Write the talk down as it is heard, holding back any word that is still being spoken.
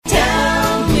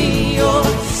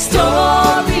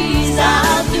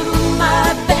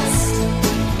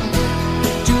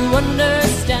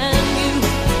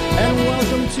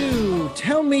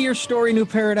your story, new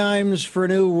paradigms for a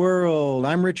new world.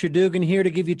 I'm Richard Dugan, here to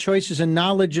give you choices and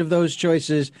knowledge of those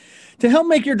choices to help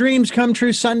make your dreams come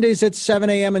true. Sundays at 7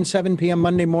 a.m. and 7 p.m.,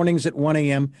 Monday mornings at 1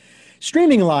 a.m.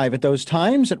 Streaming live at those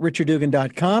times at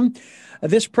richarddugan.com.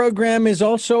 This program is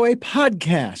also a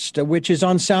podcast, which is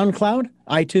on SoundCloud,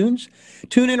 iTunes,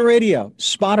 TuneIn Radio,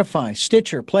 Spotify,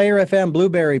 Stitcher, Player FM,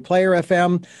 Blueberry, Player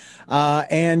FM,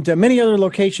 and many other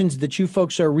locations that you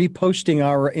folks are reposting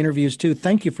our interviews to.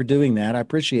 Thank you for doing that. I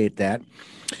appreciate that.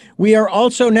 We are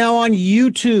also now on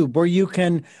YouTube, where you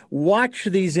can watch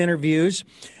these interviews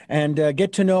and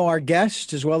get to know our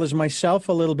guests as well as myself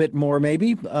a little bit more,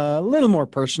 maybe a little more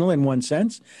personal in one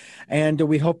sense. And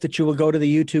we hope that you will go to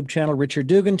the YouTube channel, Richard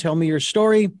Dugan. Tell me your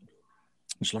story.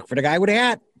 Just look for the guy with a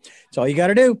hat. That's all you got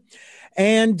to do.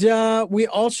 And we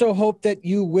also hope that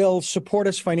you will support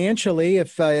us financially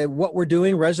if what we're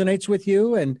doing resonates with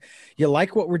you and you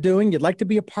like what we're doing, you'd like to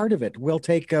be a part of it. We'll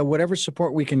take whatever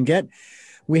support we can get.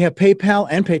 We have PayPal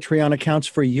and Patreon accounts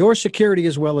for your security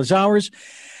as well as ours.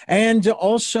 And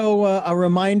also a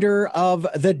reminder of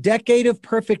the Decade of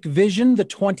Perfect Vision, the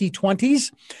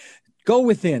 2020s. Go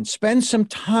within, spend some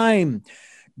time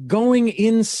going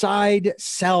inside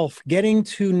self, getting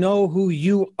to know who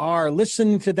you are,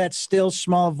 listening to that still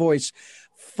small voice,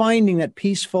 finding that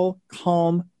peaceful,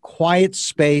 calm, quiet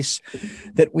space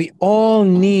that we all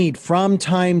need from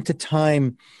time to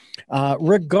time,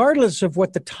 regardless of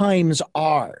what the times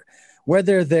are,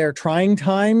 whether they're trying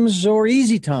times or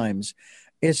easy times.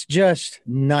 It's just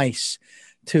nice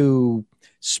to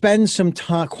spend some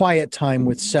quiet time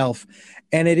with self.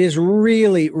 And it is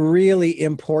really, really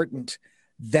important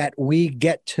that we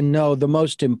get to know the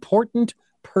most important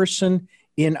person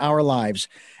in our lives.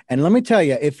 And let me tell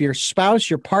you, if your spouse,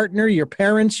 your partner, your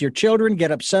parents, your children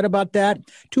get upset about that,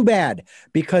 too bad,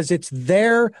 because it's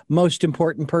their most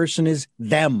important person is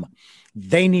them.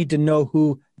 They need to know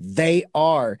who they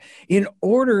are in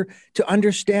order to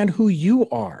understand who you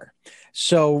are.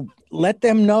 So let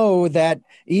them know that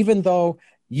even though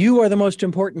you are the most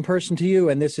important person to you,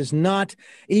 and this is not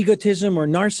egotism or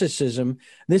narcissism,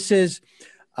 this is,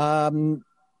 I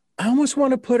almost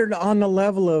want to put it on the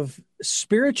level of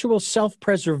spiritual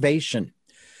self-preservation.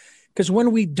 Because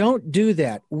when we don't do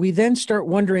that, we then start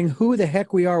wondering who the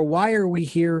heck we are, why are we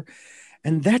here?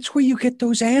 And that's where you get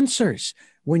those answers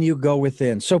when you go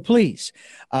within. So please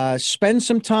spend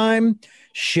some time,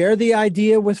 share the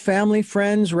idea with family,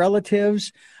 friends,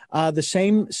 relatives, the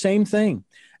same thing.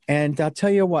 And I'll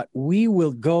tell you what, we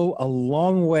will go a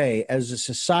long way as a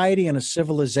society and a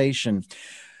civilization.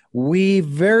 We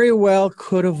very well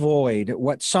could avoid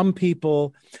what some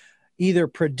people either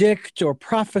predict or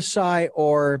prophesy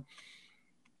or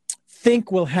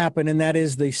think will happen, and that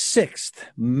is the sixth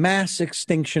mass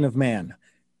extinction of man.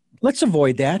 Let's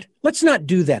avoid that. Let's not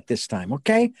do that this time,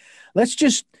 okay? Let's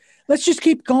just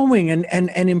keep going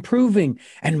and improving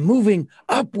and moving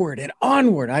upward and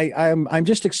onward. I'm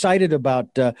just excited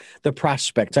about the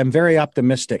prospects. I'm very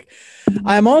optimistic.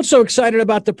 I'm also excited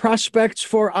about the prospects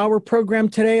for our program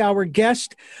today. Our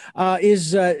guest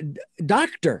is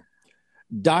Dr.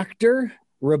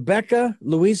 Rebecca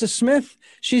Louisa Smith.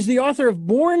 She's the author of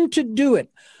Born to Do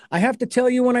It. I have to tell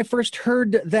you, when I first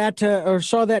heard that or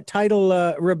saw that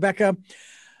title, Rebecca,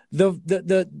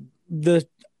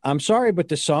 I'm sorry, but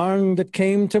the song that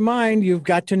came to mind, you've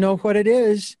got to know what it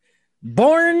is.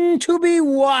 Born to be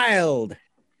Wild.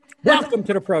 Welcome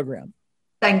to the program.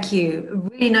 Thank you.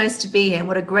 Really nice to be here.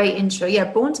 What a great intro. Yeah,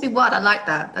 Born to be Wild. I like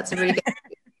that. That's a really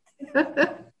good.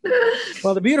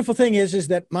 Well, the beautiful thing is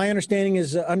that my understanding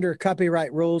is under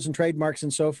copyright rules and trademarks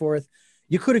and so forth,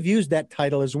 you could have used that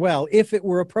title as well if it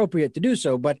were appropriate to do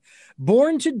so. But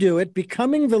Born to Do It,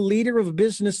 becoming the leader of a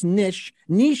business niche,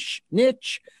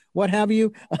 what have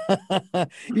you,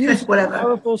 use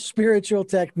powerful spiritual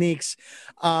techniques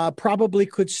probably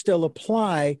could still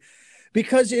apply,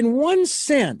 because in one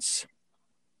sense,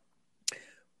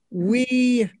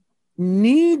 we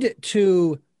need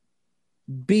to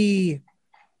be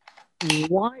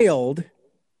wild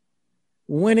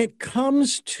when it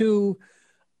comes to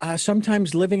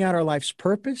sometimes living out our life's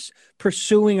purpose,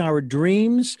 pursuing our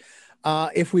dreams,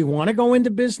 if we want to go into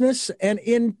business. And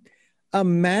in a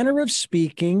manner of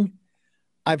speaking,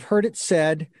 I've heard it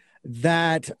said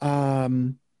that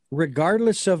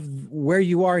regardless of where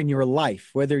you are in your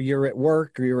life, whether you're at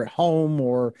work or you're at home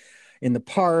or in the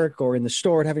park or in the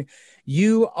store,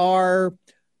 you are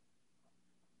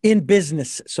in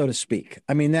business, so to speak.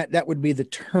 I mean, that would be the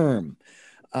term.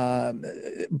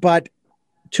 But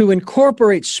to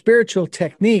incorporate spiritual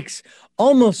techniques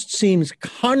almost seems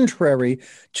contrary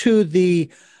to the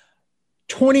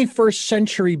 21st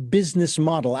century business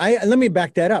model. Let me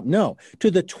back that up. No,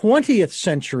 to the 20th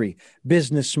century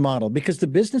business model, because the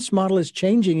business model is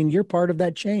changing and you're part of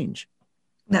that change.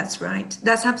 That's right.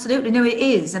 That's absolutely, no, it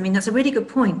is. I mean, that's a really good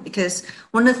point, because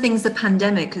one of the things the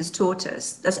pandemic has taught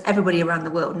us, that's everybody around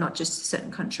the world, not just a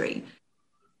certain country,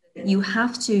 you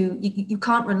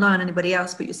can't rely on anybody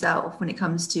else but yourself when it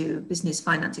comes to business,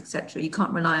 finance, etc. You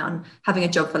can't rely on having a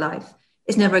job for life.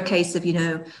 It's never a case of,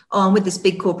 oh, I'm with this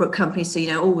big corporate company,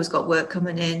 so, always got work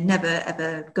coming in, never,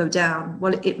 ever go down.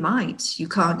 Well, it might. You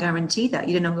can't guarantee that.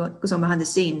 You don't know what goes on behind the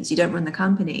scenes. You don't run the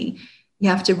company. You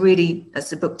have to really, as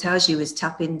the book tells you, is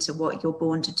tap into what you're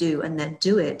born to do and then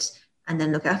do it and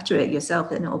then look after it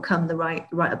yourself, and it will come the right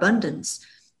abundance.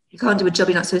 You can't do a job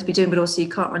you're not supposed to be doing, but also you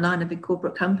can't rely on a big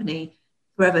corporate company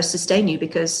forever sustain you,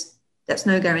 because that's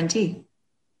no guarantee.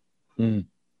 Mm.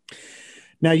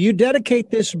 Now, you dedicate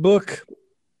this book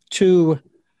to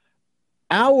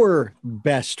our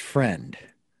best friend.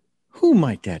 Who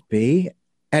might that be?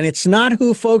 And it's not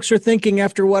who folks are thinking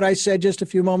after what I said just a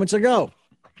few moments ago.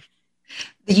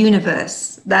 The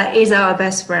universe, that is our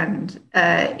best friend.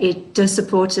 It does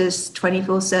support us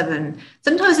 24/7.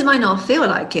 Sometimes it might not feel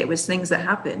like it with things that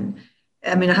happen.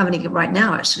 I mean, I haven't even right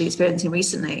now actually experiencing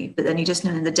recently, but then you just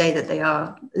know in the day that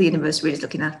the universe really is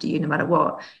looking after you no matter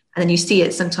what. And then you see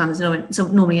it sometimes,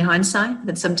 normally in hindsight,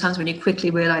 but sometimes when you quickly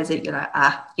realize it, you're like,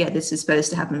 yeah, this is supposed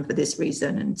to happen for this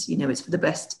reason. And, it's for the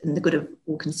best and the good of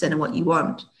all concerned and what you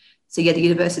want. So yeah, the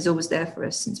universe is always there for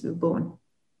us since we were born.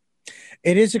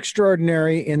 It is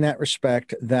extraordinary in that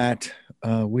respect that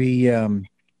who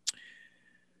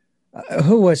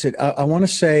was it? I want to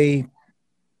say,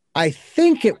 I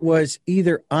think it was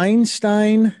either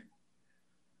Einstein,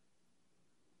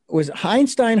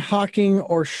 Hawking,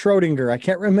 or Schrodinger. I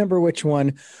can't remember which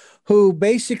one, who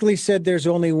basically said there's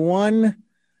only one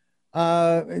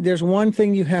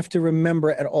thing you have to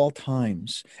remember at all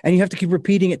times, and you have to keep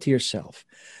repeating it to yourself,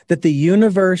 that the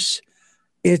universe,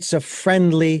 it's a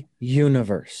friendly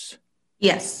universe.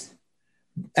 Yes.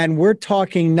 And we're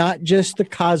talking not just the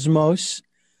cosmos,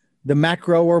 the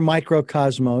macro or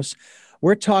microcosmos.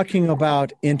 We're talking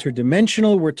about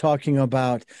interdimensional. We're talking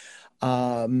about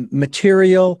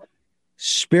material,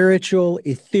 spiritual,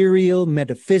 ethereal,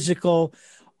 metaphysical,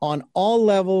 on all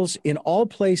levels, in all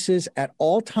places, at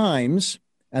all times.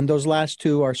 And those last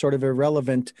two are sort of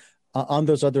irrelevant on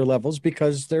those other levels,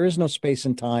 because there is no space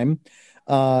and time,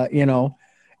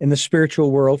 in the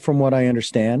spiritual world, from what I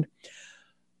understand.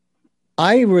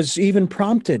 I was even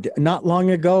prompted not long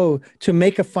ago to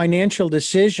make a financial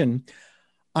decision.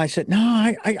 I said, no,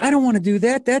 I don't want to do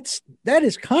that. That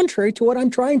is contrary to what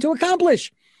I'm trying to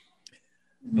accomplish.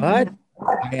 But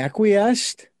I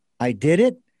acquiesced. I did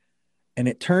it. And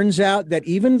it turns out that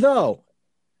even though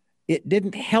it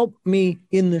didn't help me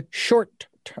in the short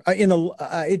term,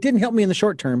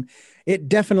 it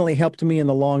definitely helped me in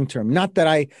the long term. Not that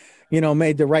I,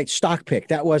 made the right stock pick.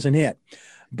 That wasn't it.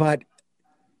 But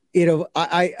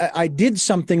I did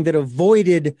something that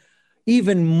avoided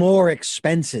even more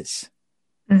expenses.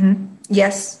 Mm-hmm.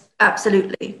 Yes,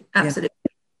 absolutely. Absolutely.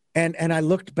 Yeah. And I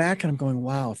looked back and I'm going,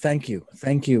 wow, thank you.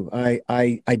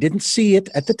 I didn't see it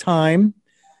at the time.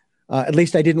 At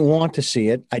least I didn't want to see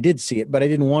it. I did see it, but I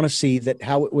didn't want to see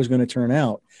how it was going to turn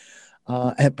out.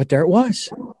 But there it was.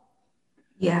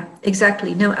 Yeah,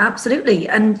 exactly. No, absolutely.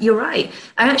 And you're right.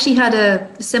 I actually had a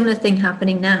similar thing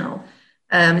happening now.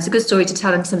 It's a good story to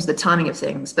tell in terms of the timing of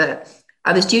things, but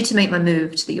I was due to make my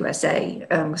move to the USA.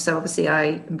 So obviously I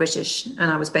am British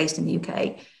and I was based in the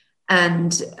UK.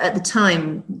 And at the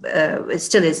time, it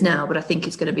still is now, but I think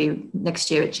it's going to be next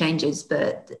year it changes.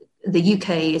 But the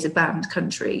UK is a banned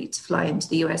country to fly into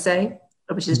the USA,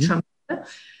 which is Trump.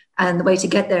 And the way to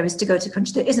get there is to go to a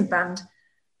country that isn't banned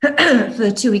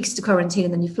for 2 weeks to quarantine,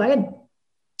 and then you fly in.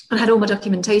 I had all my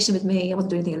documentation with me. I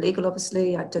wasn't doing anything illegal,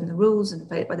 obviously. I'd done the rules and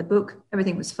played it by the book.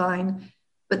 Everything was fine.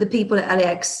 But the people at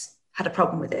LAX had a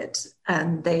problem with it.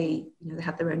 And they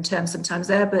have their own terms sometimes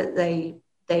there, but they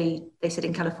said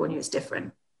in California it's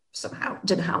different somehow.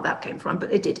 Don't know how that came from,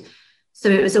 but it did. So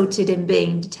it resulted in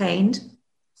being detained,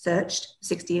 searched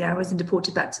 16 hours and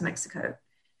deported back to Mexico.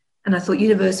 And I thought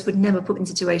universe would never put me in a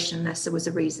situation unless there was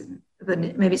a reason. But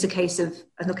maybe it's a case of,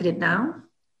 I look at it now,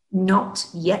 not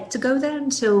yet to go there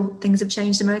until things have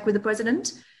changed in America with the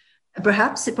president.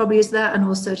 Perhaps it probably is that, and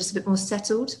also just a bit more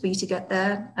settled for you to get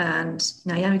there. And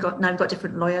now we've got a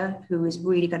different lawyer who is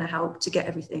really going to help to get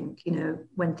everything,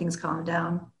 when things calm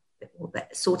down,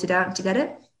 sorted out to get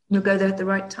it. You'll go there at the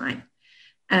right time.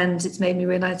 And it's made me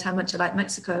realize how much I like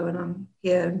Mexico, and I'm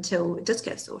here until it does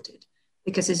get sorted.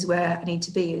 Because this is where I need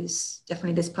to be, is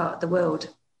definitely this part of the world,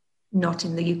 not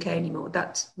in the UK anymore.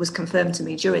 That was confirmed to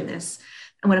me during this.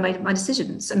 and when I made my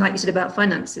decisions. And like you said about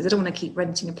finances, I don't want to keep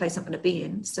renting a place I'm going to be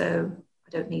in. So I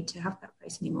don't need to have that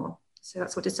place anymore. So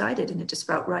that's what I decided. And it just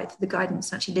felt right for the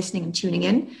guidance, actually listening and tuning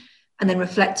in and then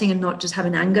reflecting and not just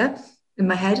having anger in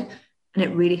my head. And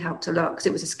it really helped a lot because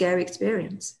it was a scary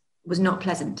experience. It was not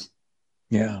pleasant.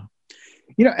 Yeah.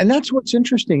 And that's what's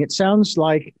interesting. It sounds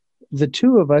like the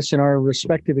two of us in our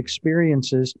respective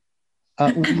experiences,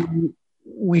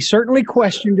 we certainly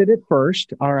questioned it at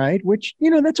first. All right. Which,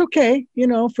 that's okay,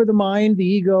 for the mind, the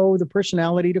ego, the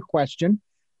personality to question,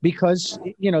 because,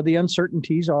 the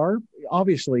uncertainties are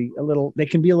obviously they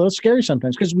can be a little scary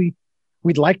sometimes because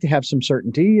we'd like to have some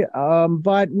certainty.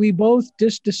 But we both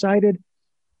just decided,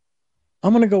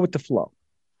 I'm going to go with the flow.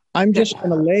 I'm just going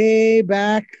to lay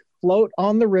back, float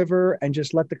on the river, and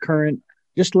just let the current,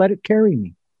 just let it carry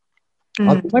me.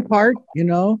 I'll do my part,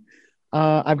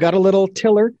 I've got a little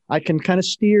tiller. I can kind of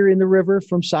steer in the river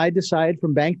from side to side,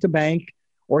 from bank to bank,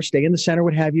 or stay in the center,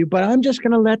 what have you. But I'm just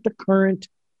going to let the current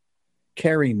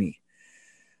carry me.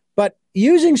 But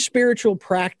using spiritual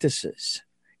practices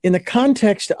in the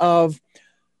context of,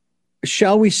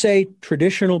 shall we say,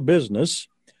 traditional business,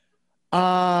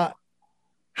 how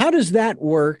does that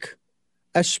work,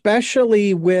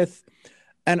 especially with,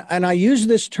 and I use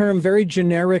this term very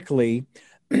generically,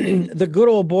 the good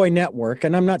old boy network,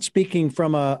 and I'm not speaking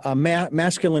from a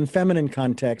masculine feminine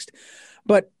context,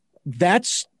 but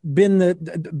that's been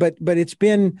but it's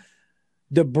been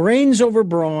the brains over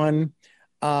brawn.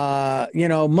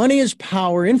 Money is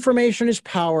power, information is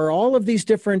power. All of these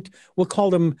different, we'll call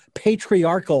them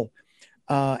patriarchal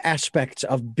aspects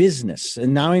of business.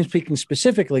 And now I'm speaking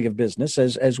specifically of business,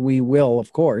 as we will,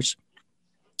 of course,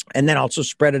 and then also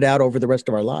spread it out over the rest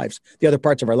of our lives, the other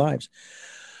parts of our lives.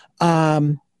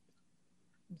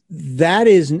 That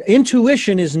is,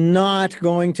 intuition is not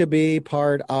going to be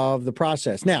part of the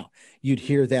process. Now, you'd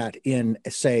hear that in,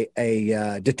 say,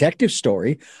 a detective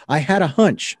story. I had a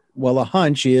hunch. Well, a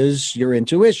hunch is your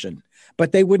intuition,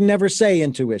 but they would never say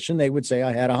intuition. They would say,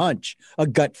 I had a hunch, a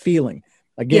gut feeling.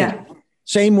 Again,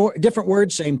 different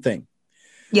words, same thing.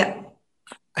 Yeah.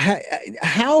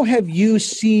 How have you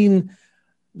seen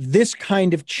this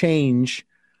kind of change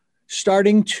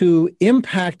starting to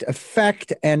impact,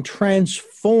 affect, and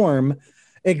transform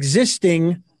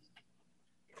existing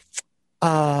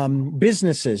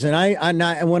businesses?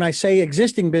 And when I say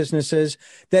existing businesses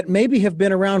that maybe have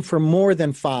been around for more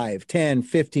than 5, 10,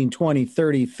 15, 20,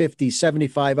 30, 50,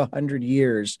 75, 100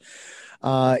 years.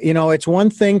 It's one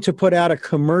thing to put out a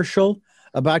commercial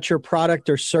about your product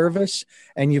or service,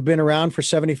 and you've been around for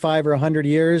 75 or 100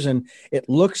 years, and it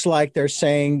looks like they're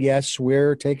saying, yes,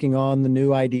 we're taking on the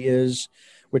new ideas,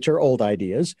 which are old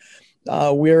ideas.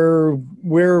 We're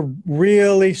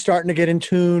really starting to get in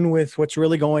tune with what's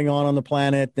really going on the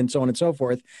planet, and so on and so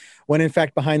forth, when in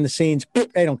fact, behind the scenes,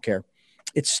 they don't care.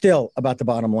 It's still about the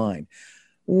bottom line.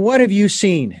 What have you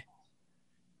seen?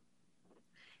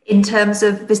 In terms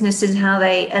of businesses, how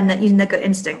they, and that using their gut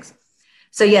instincts.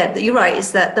 So yeah, you're right.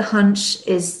 Is that the hunch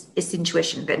is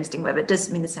intuition, gut instinct, whatever. It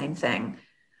does mean the same thing.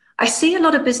 I see a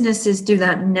lot of businesses do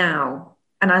that now.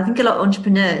 And I think a lot of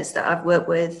entrepreneurs that I've worked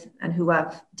with and who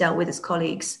I've dealt with as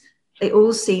colleagues, they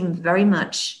all seem very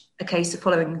much a case of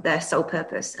following their sole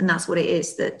purpose. And that's what it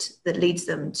is that leads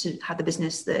them to have the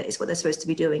business that is what they're supposed to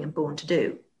be doing and born to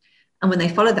do. And when they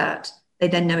follow that, they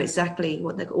then know exactly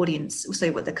what the audience, also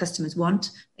what their customers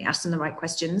want. They ask them the right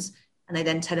questions, and they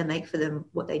then tailor make for them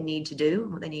what they need to do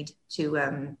and what they need to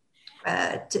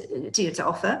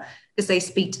offer, because they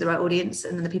speak to the right audience,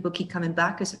 and then the people keep coming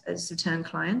back as return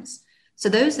clients. So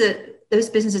those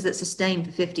businesses that sustain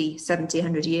for 50, 70,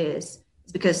 100 years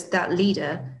is because that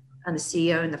leader and the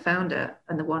CEO and the founder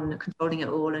and the one controlling it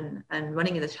all and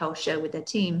running the whole show with their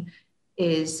team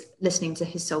is listening to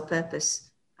his sole purpose.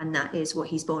 And that is what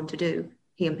he's born to do,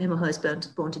 him or her is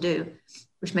born to do,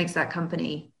 which makes that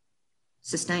company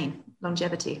sustain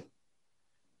longevity.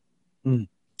 And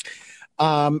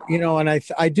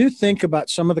I do think about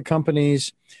some of the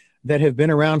companies that have been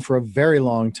around for a very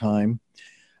long time.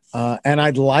 And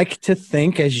I'd like to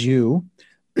think as you,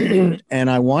 and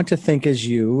I want to think as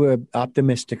you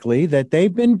optimistically, that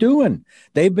they've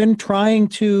been trying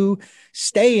to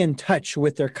stay in touch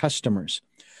with their customers.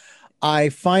 I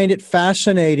find it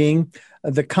fascinating,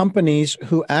 the companies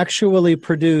who actually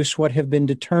produce what have been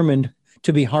determined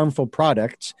to be harmful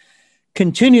products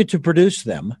continue to produce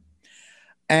them.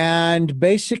 And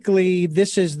basically,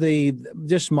 this is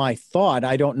just my thought.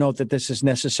 I don't know that this is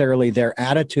necessarily their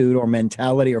attitude or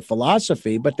mentality or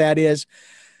philosophy, but that is,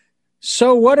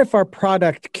 so what if our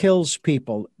product kills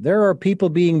people? There are people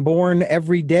being born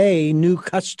every day, new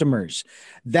customers.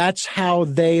 That's how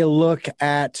they look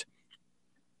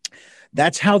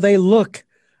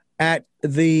at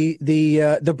the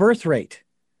birth rate.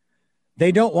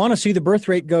 They don't want to see the birth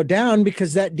rate go down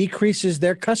because that decreases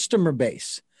their customer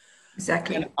base.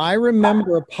 Exactly. And I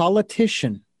remember a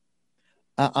politician.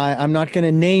 I'm not going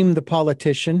to name the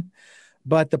politician,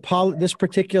 but this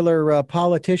particular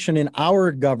politician in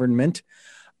our government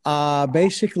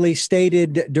basically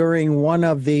stated during one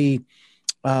of the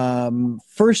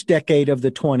first decade of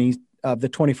the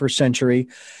 21st century,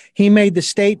 he made the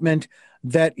statement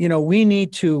that, you know, we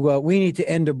need to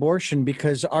end abortion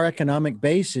because our economic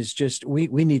base is just, we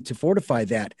need to fortify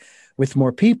that with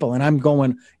more people. And I'm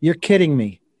going, you're kidding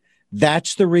me.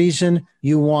 That's the reason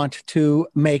you want to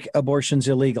make abortions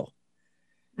illegal,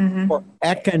 for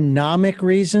economic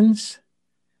reasons.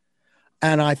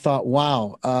 And I thought,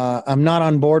 wow, I'm not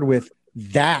on board with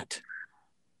that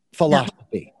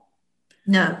philosophy.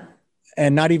 No.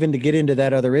 And not even to get into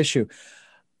that other issue.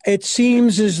 It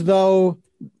seems as though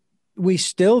we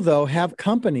still, though, have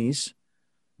companies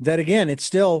that, again, it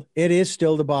is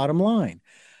still the bottom line.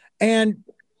 And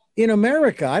in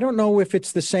America, I don't know if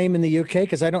it's the same in the UK,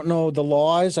 because I don't know the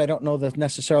laws. I don't know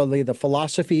necessarily the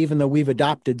philosophy, even though we've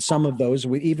adopted some of those,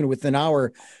 even within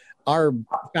our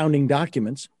founding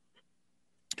documents.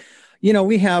 You know,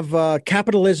 we have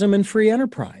capitalism and free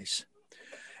enterprise.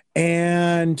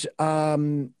 And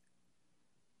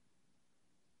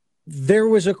there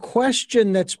was a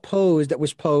question that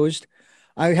was posed.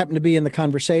 I happened to be in the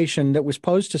conversation that was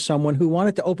posed to someone who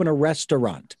wanted to open a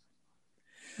restaurant.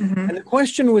 And the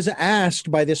question was asked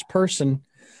by this person,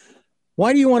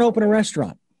 why do you want to open a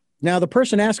restaurant? Now, the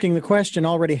person asking the question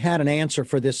already had an answer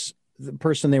for the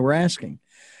person they were asking.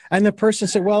 And the person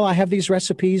said, well, I have these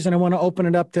recipes and I want to open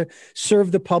it up to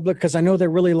serve the public because I know they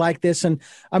really like this. And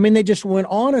I mean, they just went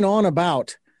on and on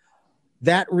about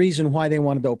that reason why they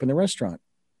wanted to open the restaurant.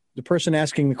 The person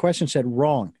asking the question said,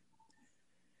 wrong.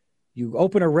 You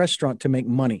open a restaurant to make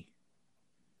money.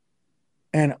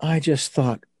 And I just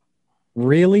thought,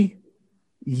 really?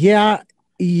 Yeah,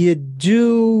 you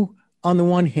do on the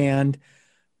one hand,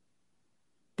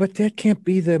 but that can't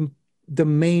be the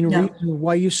main reason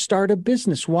why you start a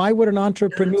business. Why would an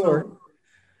entrepreneur?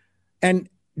 And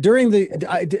during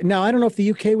now, I don't know if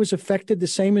the UK was affected the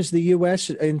same as the US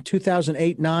in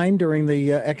 2008-9 during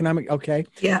the economic. Okay.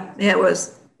 Yeah, it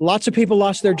was. Lots of people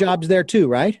lost their jobs there too,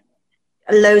 right?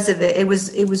 Loads of it. It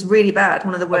was really bad.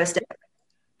 One of the worst. Okay.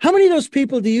 How many of those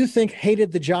people do you think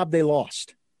hated the job they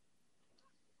lost?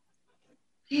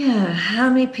 Yeah. How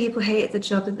many people hated the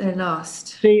job that they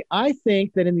lost? See, I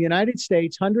think that in the United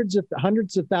States, hundreds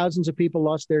of thousands of people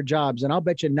lost their jobs. And I'll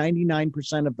bet you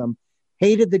 99% of them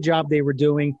hated the job they were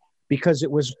doing because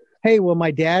it was, hey, well, my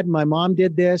dad and my mom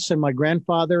did this, and my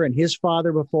grandfather and his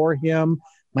father before him,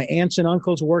 my aunts and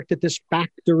uncles worked at this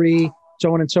factory,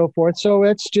 so on and so forth. So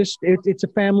it's a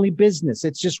family business.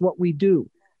 It's just what we do.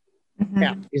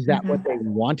 Now, is that what they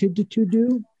wanted to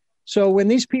do? So when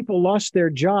these people lost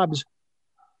their jobs,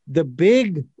 the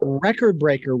big record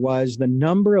breaker was the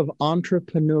number of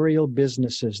entrepreneurial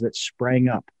businesses that sprang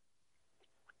up.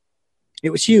 It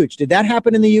was huge. Did that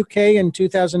happen in the UK in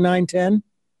 2009-10?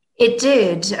 It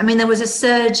did. I mean, there was a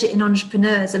surge in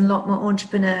entrepreneurs and a lot more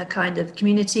entrepreneur kind of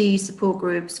community support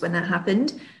groups when that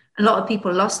happened. A lot of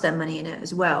people lost their money in it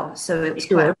as well. So it was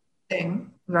quite a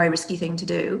very risky thing to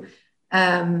do.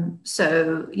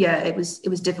 So yeah, it was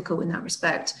difficult in that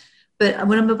respect. But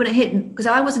when it hit, because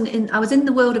I was in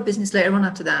the world of business later on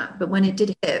after that, but when it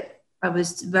did hit, I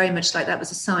was very much like, that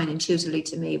was a sign intuitively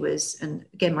to me and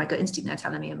again, my gut instinct now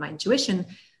telling me and my intuition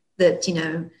that, you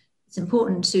know, it's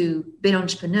important to be an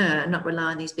entrepreneur and not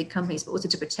rely on these big companies, but also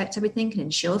to protect everything and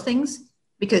insure things.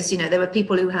 Because, you know, there were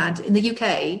people who had, in the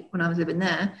UK, when I was living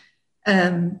there,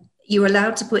 you were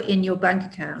allowed to put in your bank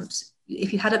account,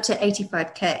 if you had up to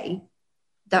 85K,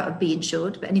 that would be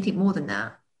insured, but anything more than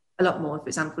that, a lot more, for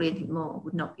example, anything more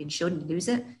would not be insured and lose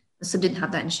it. And some didn't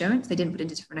have that insurance. They didn't put it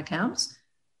into different accounts.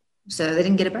 So they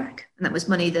didn't get it back. And that was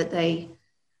money that they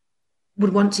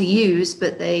would want to use,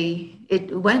 but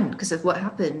it went because of what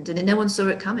happened. And then no one saw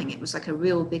it coming. It was like a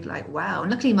real big, like, wow.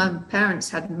 And luckily my parents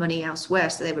had money elsewhere,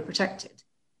 so they were protected.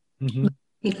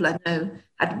 People I know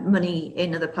had money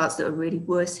in other parts that were really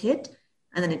worse hit.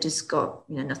 And then it just got,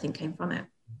 you know, nothing came from it.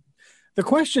 The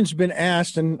question's been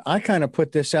asked, and I kind of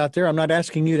put this out there. I'm not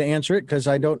asking you to answer it because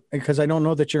I don't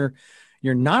know that you're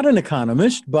not an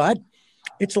economist, but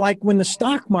it's like when the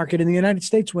stock market in the United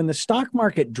States, when the stock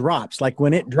market drops, like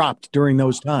when it dropped during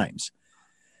those times,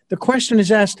 the question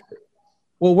is asked,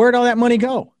 well, where'd all that money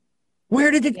go?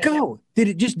 Where did it go? Did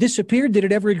it just disappear? Did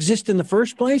it ever exist in the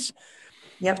first place?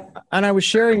 Yep. And I was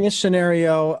sharing this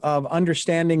scenario of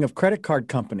understanding of credit card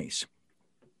companies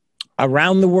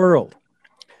around the world.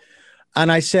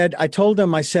 And I told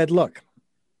them, I said, look,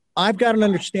 I've got an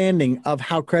understanding of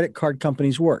how credit card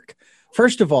companies work.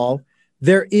 First of all,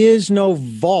 there is no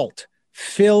vault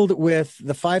filled with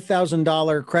the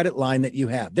 $5,000 credit line that you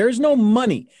have. There is no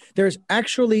money. There's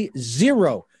actually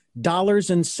 $0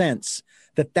 and cents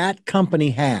that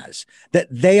company has that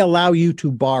they allow you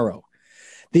to borrow.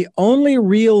 The only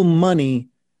real money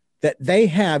that they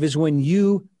have is when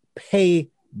you pay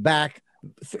back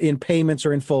in payments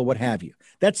or in full, what have you.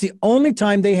 That's the only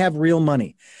time they have real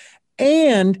money.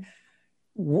 And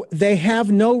they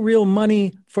have no real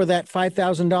money for that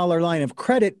 $5,000 line of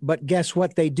credit, but guess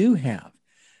what they do have?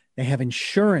 They have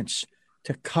insurance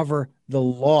to cover the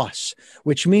loss,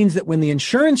 which means that when the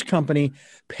insurance company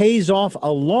pays off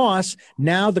a loss,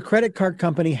 now the credit card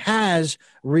company has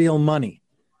real money.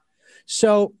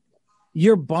 So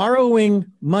you're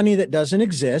borrowing money that doesn't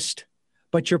exist,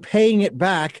 but you're paying it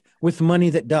back with money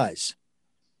that does.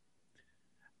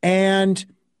 And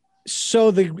so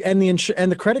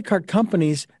the credit card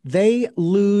companies, they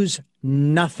lose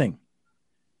nothing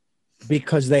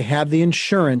because they have the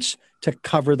insurance to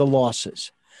cover the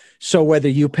losses. So whether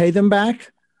you pay them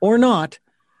back or not,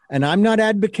 and I'm not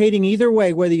advocating either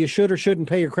way, whether you should or shouldn't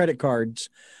pay your credit cards,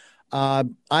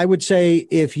 I would say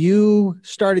if you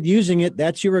started using it,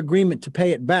 that's your agreement to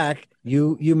pay it back.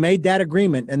 You made that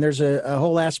agreement, and there's a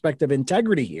whole aspect of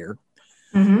integrity here.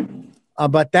 Mm-hmm.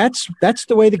 But that's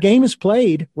the way the game is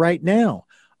played right now.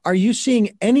 Are you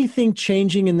seeing anything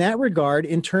changing in that regard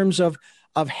in terms of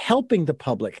helping the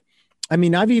public? I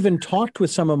mean, I've even talked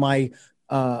with some of my,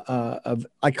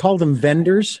 I call them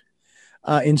vendors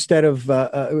instead of,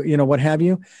 what have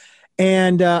you.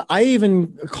 And I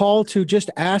even call to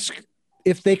just ask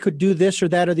if they could do this or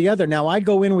that or the other. Now, I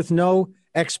go in with no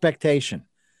expectation.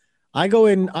 I go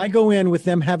in with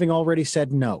them having already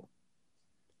said no.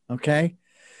 Okay.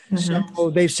 Mm-hmm. So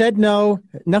they've said no,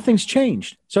 nothing's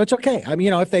changed. So it's okay. I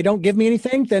mean, if they don't give me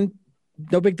anything, then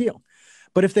no big deal.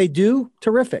 But if they do,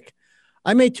 terrific.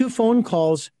 I made 2 phone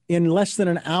calls in less than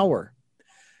an hour,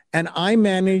 and I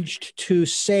managed to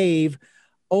save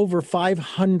over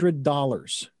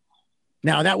 $500.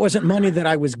 Now, that wasn't money that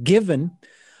I was given,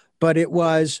 but it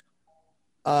was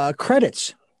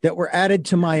credits that were added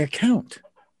to my account.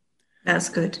 That's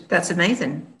good. That's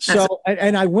amazing.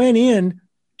 And I went in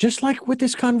just like with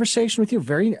this conversation with you,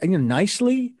 very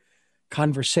nicely,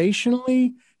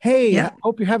 conversationally. Hey, I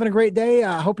hope you're having a great day.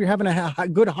 I hope you're having a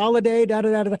good holiday. Da,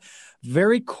 da, da, da.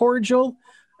 Very cordial,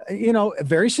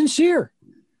 very sincere,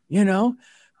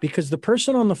 because the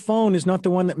person on the phone is not the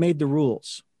one that made the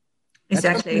rules.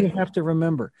 Exactly. That's what you have to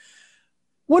remember.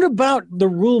 What about the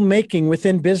rule making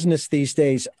within business these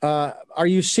days? Are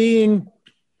you seeing,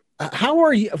 how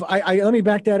are you, let me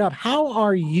back that up. How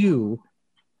are you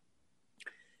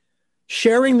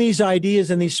sharing these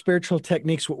ideas and these spiritual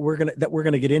techniques that we're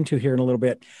going to get into here in a little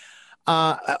bit?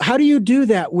 How do you do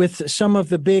that with some of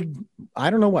the big,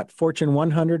 Fortune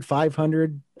 100,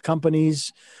 500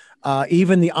 companies,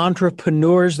 even the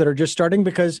entrepreneurs that are just starting?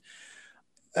 Because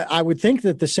I would think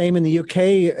that the same in the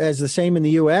UK as the same in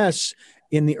the US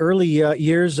in the early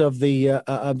years of the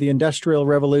Industrial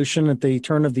Revolution at the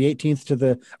turn of the 19th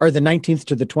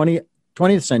to the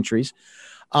 20th centuries.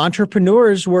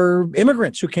 Entrepreneurs were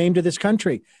immigrants who came to this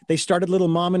country. They started little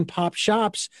mom and pop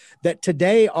shops that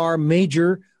today are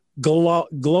major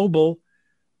global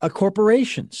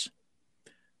corporations,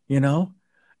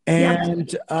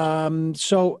 and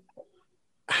so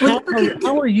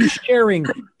how are you sharing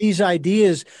these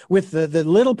ideas with the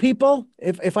little people,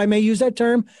 if I may use that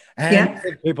term, and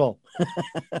big people?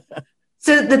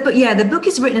 So the book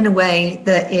is written in a way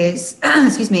that is,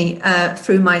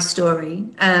 through my story,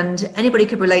 and anybody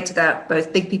could relate to that,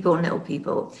 both big people and little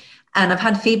people. And I've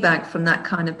had feedback from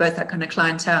both that kind of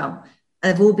clientele.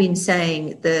 And they've all been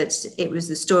saying that it was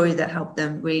the story that helped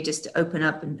them really just open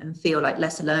up and feel like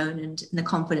less alone, and the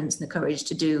confidence and the courage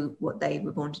to do what they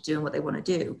were born to do and what they want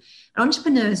to do. And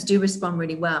entrepreneurs do respond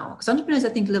really well, because entrepreneurs, I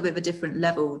think, a little bit of a different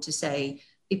level to, say,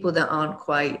 people that aren't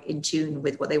quite in tune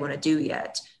with what they want to do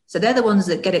yet. So they're the ones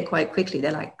that get it quite quickly.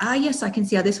 They're like, yes, I can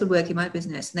see how this would work in my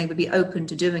business. And they would be open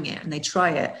to doing it, and they'd try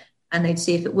it and they'd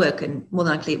see if it worked. And more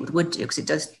than likely it would do, because it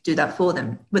does do that for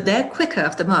them. But they're quicker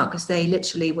off the mark, because they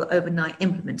literally will overnight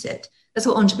implement it. That's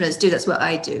what entrepreneurs do. That's what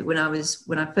I do. When I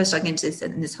first started into this,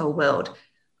 in this whole world,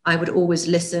 I would always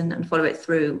listen and follow it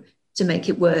through to make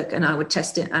it work. And I would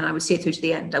test it and I would see it through to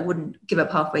the end. I wouldn't give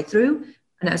up halfway through.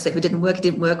 And I would say, if it didn't work, it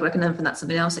didn't work. Or I can learn from that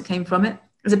something else that came from it.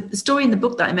 There's a story in the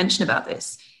book that I mentioned about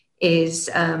this. Is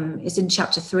in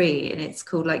chapter 3, and it's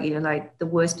called the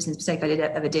worst business mistake I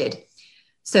ever did.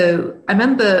 So I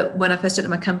remember when I first started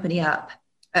my company up,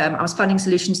 I was finding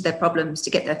solutions to their problems to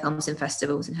get their films in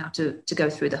festivals and how to go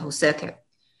through the whole circuit.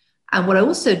 And what I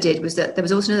also did was that there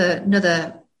was also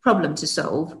another problem to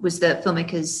solve, was that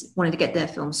filmmakers wanted to get their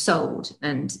films sold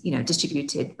and, you know,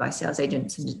 distributed by sales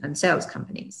agents and sales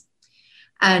companies.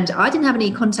 And I didn't have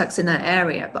any contacts in that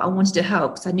area, but I wanted to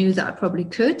help because I knew that I probably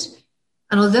could.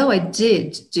 And although I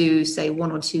did do, say,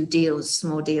 1 or 2 deals,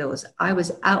 small deals, I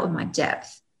was out of my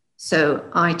depth. So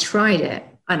I tried it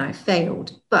and I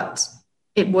failed, but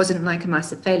it wasn't like a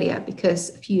massive failure, because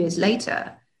a few years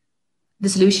later, the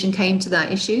solution came to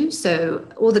that issue. So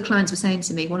all the clients were saying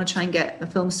to me, want to try and get a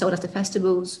film sold after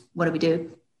festivals? What do we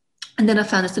do? And then I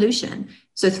found a solution.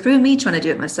 So through me trying to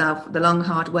do it myself the long,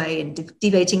 hard way and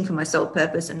deviating from my sole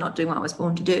purpose and not doing what I was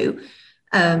born to do,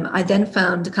 I then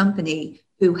found a company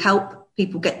who help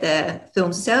people get their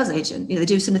films a sales agent. You know, they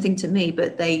do similar thing to me,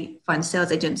 but they find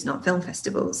sales agents, not film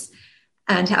festivals.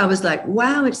 And I was like,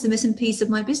 wow, it's the missing piece of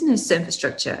my business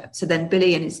infrastructure. So then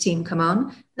Billy and his team come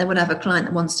on. Then when I have a client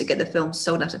that wants to get the film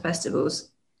sold after festivals,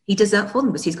 he does that for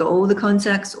them because he's got all the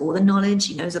contacts, all the knowledge,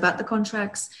 he knows about the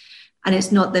contracts. And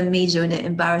it's not then me doing it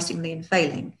embarrassingly and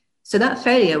failing. So that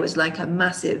failure was like a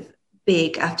massive,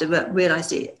 big, after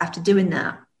realized it, after doing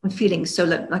that and feeling so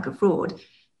like a fraud,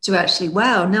 to actually,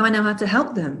 wow, now I know how to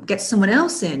help them get someone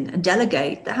else in and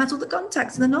delegate that has all the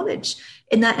contacts and the knowledge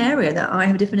in that area that I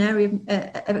have a different area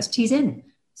of expertise in.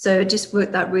 So it just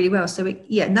worked out really well. So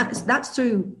and that's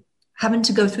through having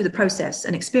to go through the process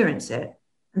and experience it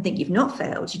and think you've not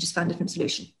failed, you just found a different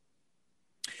solution.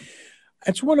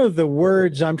 It's one of the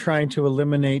words I'm trying to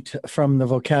eliminate from the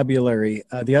vocabulary.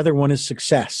 The other one is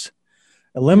success.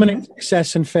 Eliminate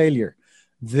success and failure.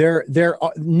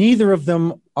 Neither of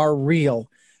them are real,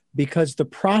 because the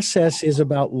process is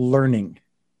about learning.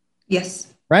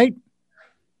 Yes. Right?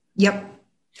 Yep.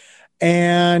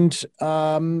 And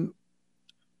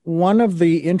one of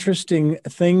the interesting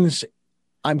things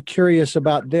I'm curious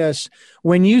about this,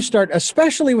 when you start,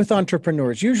 especially with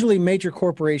entrepreneurs, usually major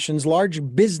corporations, large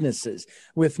businesses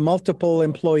with multiple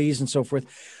employees and so forth,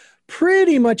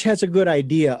 pretty much has a good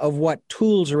idea of what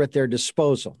tools are at their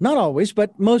disposal. Not always,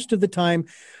 but most of the time,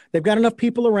 they've got enough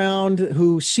people around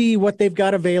who see what they've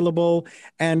got available,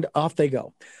 and off they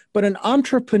go. But an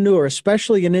entrepreneur,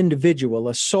 especially an individual,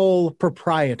 a sole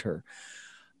proprietor,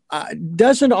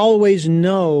 doesn't always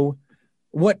know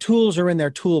what tools are in their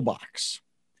toolbox.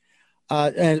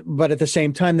 But at the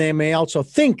same time, they may also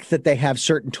think that they have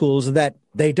certain tools that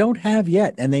they don't have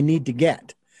yet and they need to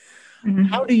get. Mm-hmm.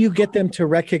 How do you get them to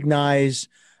recognize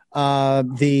I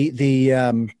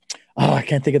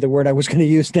can't think of the word I was going to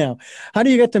use now. How do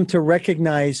you get them to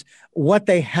recognize what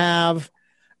they have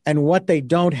and what they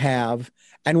don't have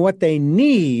and what they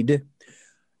need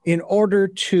in order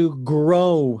to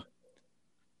grow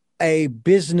a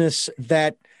business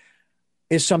that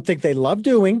is something they love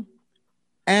doing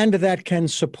and that can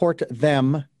support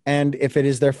them, and if it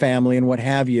is their family and what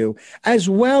have you, as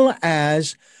well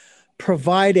as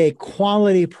provide a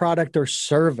quality product or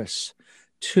service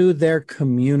to their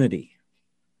community?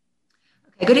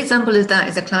 A good example of that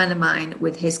is a client of mine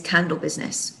with his candle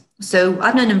business. So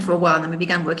I've known him for a while, and we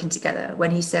began working together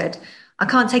when he said, I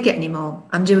can't take it anymore.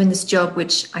 I'm doing this job,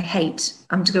 which I hate.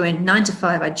 I'm going 9 to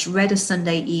 5. I dread a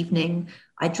Sunday evening.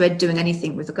 I dread doing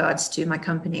anything with regards to my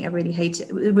company. I really hate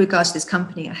it. With regards to this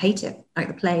company, I hate it like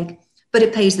the plague, but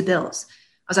it pays the bills.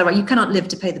 I was like, right, you cannot live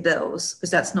to pay the bills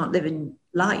because that's not living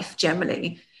life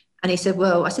generally. And he said,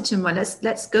 well, I said to him, right,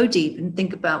 let's go deep and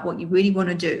think about what you really want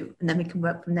to do, and then we can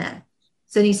work from there.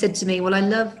 So he said to me, well, I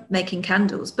love making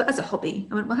candles, but as a hobby.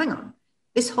 I went, well, hang on.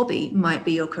 This hobby might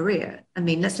be your career. I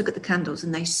mean, let's look at the candles,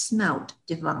 and they smelled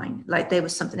divine. Like there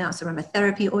was something else,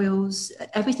 aromatherapy oils,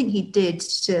 everything he did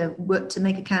to work to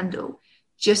make a candle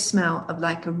just smelled of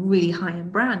like a really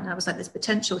high-end brand. I was like, there's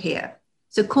potential here.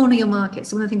 So corner your market.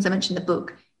 So one of the things I mentioned in the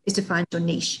book is to find your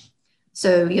niche.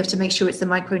 So you have to make sure it's the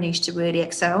micro niche to really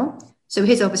excel. So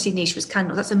his obviously niche was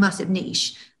candles. That's a massive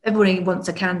niche. Everybody wants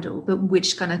a candle, but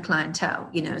which kind of clientele,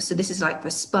 you know? So this is like for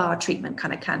spa treatment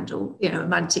kind of candle, you know,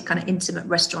 romantic kind of intimate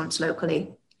restaurants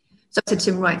locally. So I said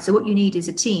to him, right, so what you need is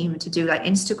a team to do like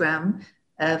Instagram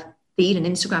feed and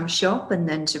Instagram shop, and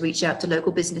then to reach out to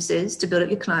local businesses to build up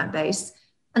your client base.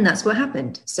 And that's what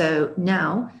happened. So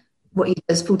now what he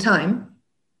does full time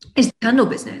is the candle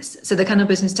business. So the candle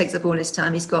business takes up all his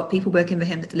time. He's got people working for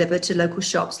him that deliver to local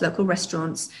shops, local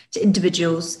restaurants, to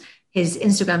individuals. His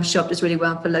Instagram shop does really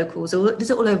well for locals. Does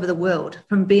it all over the world,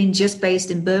 from being just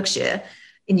based in Berkshire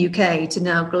in UK to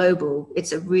now global.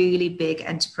 It's a really big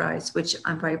enterprise, which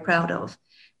I'm very proud of.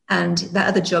 And that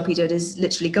other job he did is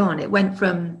literally gone. It went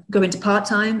from going to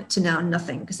part-time to now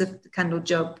nothing, because the candle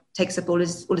job takes up all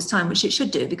his time, which it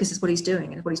should do, because it's what he's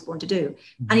doing and what he's born to do.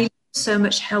 Mm-hmm. And he looked so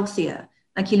much healthier.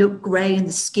 Like, he looked grey in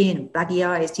the skin, baggy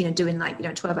eyes, doing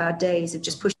 12-hour days of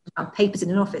just pushing around papers in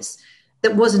an office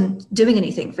that wasn't doing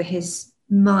anything for his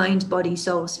mind, body,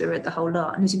 soul, spirit, the whole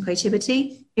lot, and losing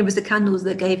creativity. It was the candles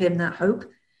that gave him that hope.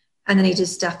 And then he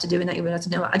just, after doing that, he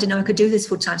realized, I didn't know I could do this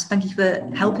full time. So thank you for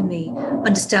helping me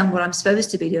understand what I'm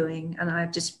supposed to be doing. And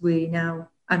I'm just doing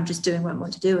what I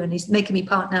want to do. And he's making me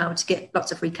part now to get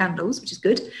lots of free candles, which is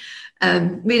good.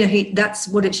 That's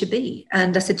what it should be.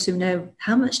 And I said to him,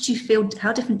 how much do you feel,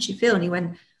 how different do you feel? And he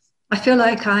went, I feel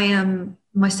like I am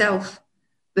myself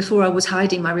before I was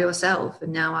hiding my real self.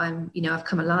 And now I've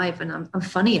come alive, and I'm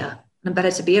funnier, and I'm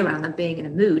better to be around than being in a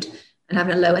mood and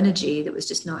having a low energy that was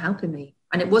just not helping me.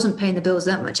 And it wasn't paying the bills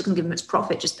that much. It couldn't give him much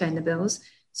profit, just paying the bills.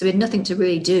 So he had nothing to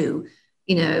really do.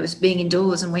 It was being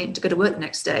indoors and waiting to go to work the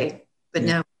next day. But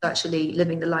now he's actually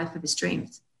living the life of his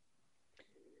dreams.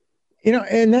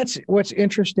 And that's what's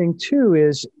interesting too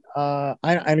is, I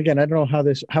don't know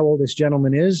how old this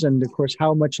gentleman is, and of course,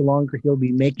 how much longer he'll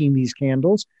be making these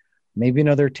candles. Maybe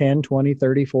another 10, 20,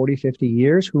 30, 40, 50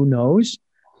 years. Who knows?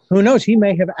 He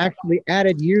may have actually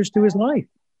added years to his life.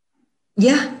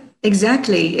 Yeah.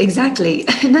 Exactly.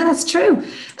 No, that's true.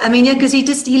 I mean, yeah, because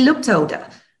he looked older,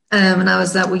 and I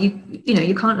was like, well,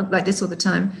 you can't look like this all the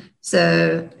time.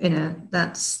 So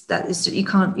that is you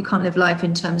can't live life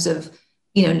in terms of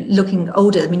looking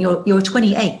older. I mean, you're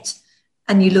 28,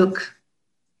 and you look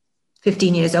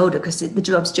 15 years older because the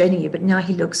job's draining you. But now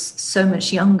he looks so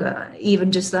much younger.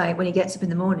 Even just like when he gets up in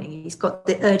the morning, he's got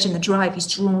the urge and the drive.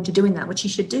 He's drawn to doing that, which he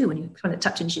should do when you're trying to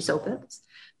tap into your soul purpose.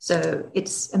 So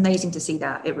it's amazing to see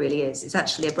that. It really is. It's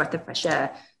actually a breath of fresh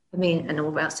air for me and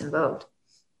all else involved.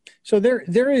 So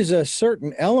there is a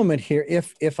certain element here,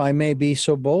 if I may be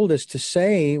so bold as to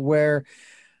say, where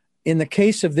in the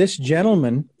case of this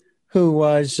gentleman who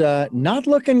was not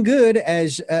looking good,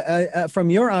 as from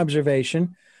your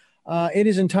observation, it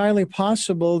is entirely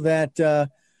possible that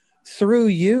through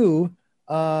you,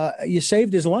 you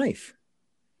saved his life.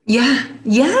 Yeah.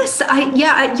 Yes.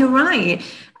 You're right.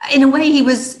 In a way, he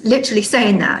was literally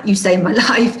saying that, you saved my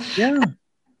life. Yeah.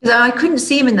 I couldn't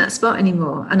see him in that spot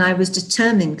anymore. And I was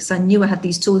determined, because I knew I had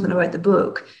these tools when I wrote the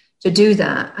book to do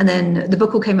that. And then the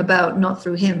book all came about not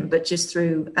through him, but just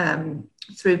through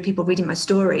people reading my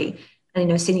story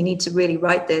and, saying you need to really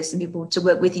write this, and people to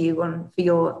work with you for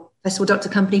your Festival Doctor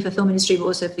company for film industry, but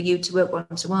also for you to work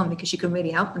one-to-one, because you can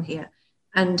really help them here.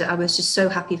 And I was just so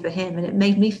happy for him. And it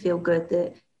made me feel good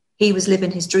that he was living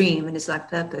his dream and his life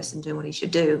purpose and doing what he should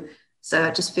do. So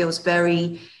it just feels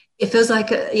it feels like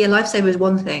lifesaver is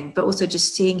one thing, but also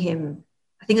just seeing him,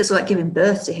 I think it's like giving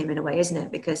birth to him in a way, isn't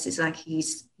it? Because it's like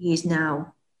he's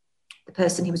now the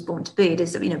person he was born to be. It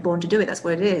is, born to do it. That's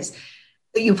what it is.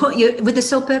 With the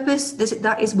soul purpose,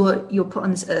 that is what you're put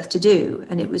on this earth to do.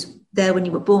 And it was there when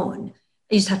you were born.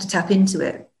 You just have to tap into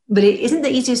it. But it isn't the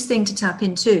easiest thing to tap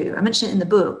into. I mentioned it in the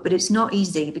book, but it's not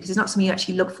easy because it's not something you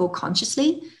actually look for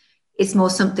consciously. It's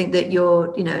more something that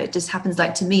it just happens.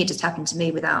 Like to me, it just happened to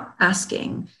me without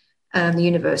asking the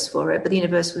universe for it. But the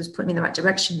universe was putting me in the right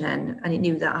direction then, and it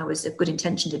knew that I was of good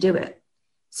intention to do it.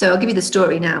 So I'll give you the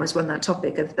story now as well on that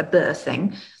topic of the birth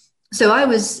thing. So I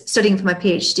was studying for my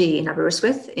PhD in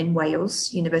Aberystwyth in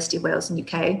Wales, University of Wales in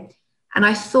UK. And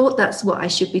I thought that's what I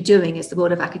should be doing, is the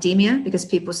world of academia, because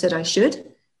people said I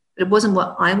should. But it wasn't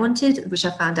what I wanted, which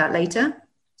I found out later.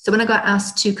 So when I got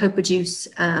asked to co-produce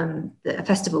a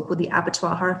festival called the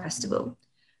Abertoir Horror Festival,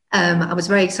 I was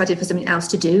very excited for something else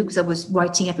to do, because I was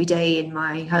writing every day in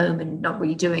my home and not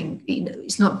really doing,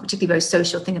 it's not a particularly very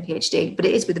social thing, a PhD, but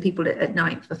it is with the people at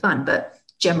night for fun. But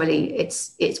generally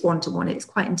it's one-to-one, it's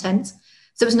quite intense.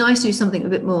 So it was nice to do something a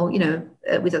bit more,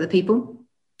 with other people.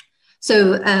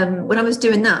 So when I was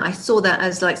doing that, I saw that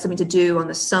as like something to do on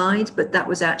the side, but that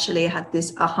was actually, I had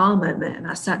this aha moment, and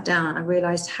I sat down and I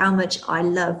realized how much I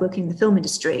love working in the film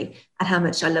industry and how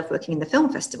much I love working in the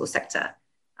film festival sector.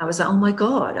 I was like, oh my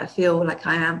God, I feel like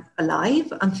I am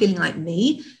alive. I'm feeling like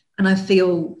me. And I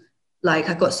feel like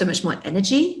I've got so much more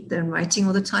energy than writing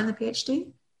all the time, the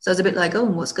PhD. So I was a bit like, oh,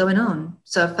 what's going on?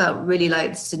 So I felt really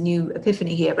like it's a new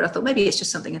epiphany here, but I thought maybe it's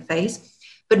just something, a phase.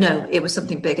 But no, it was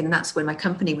something big. And that's when my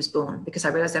company was born, because I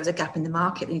realized there was a gap in the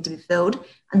market that needed to be filled.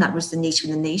 And that was the niche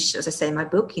within the niche, as I say in my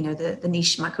book, the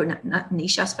niche, micro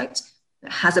niche aspect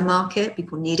that has a market,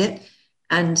 people need it.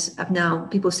 And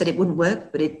people said it wouldn't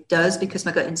work, but it does, because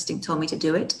my gut instinct told me to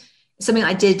do it. Something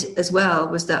I did as well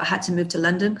was that I had to move to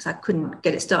London because I couldn't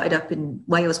get it started up in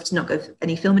Wales, but to not go for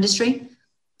any film industry.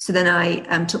 So then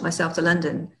I took myself to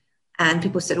London And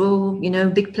people said, "Oh,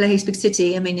 big place, big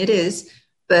city." I mean, it is,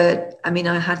 but I mean,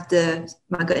 I had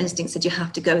my gut instinct said you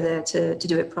have to go there to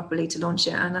do it properly, to launch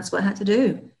it, and that's what I had to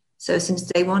do. So since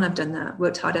day one, I've done that.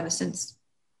 Worked hard ever since.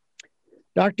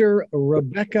 Dr.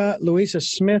 Rebecca Louisa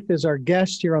Smith is our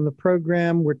guest here on the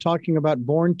program. We're talking about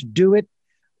Born to Do It.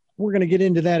 We're going to get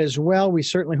into that as well. We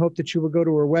certainly hope that you will go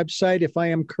to her website. If I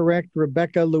am correct,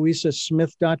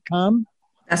 RebeccaLouisaSmith.com.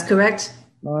 That's correct.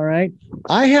 All right.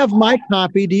 I have my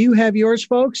copy. Do you have yours,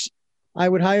 folks? I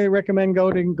would highly recommend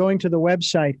going to the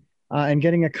website and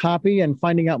getting a copy and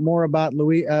finding out more about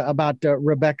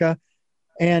Rebecca.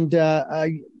 And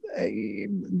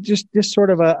just sort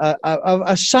of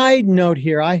a side note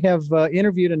here. I have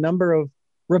interviewed a number of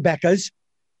Rebeccas.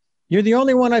 You're the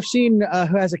only one I've seen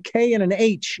who has a K and an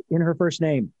H in her first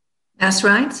name. That's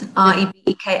right.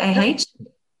 Rebekah.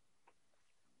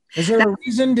 Is there a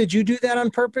reason? Did you do that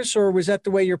on purpose, or was that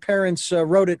the way your parents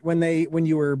wrote it when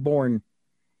you were born?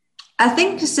 I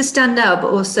think just to stand out,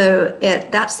 but also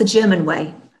that's the German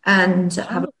way, and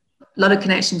I have a lot of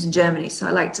connections in Germany, so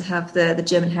I like to have the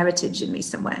German heritage in me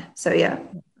somewhere. So yeah,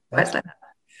 that's like that.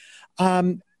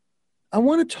 I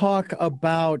want to talk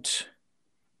about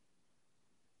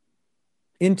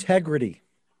integrity.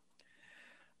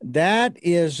 That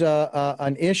is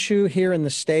an issue here in the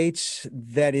States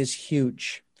that is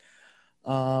huge.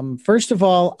 First of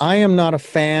all, I am not a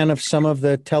fan of some of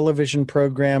the television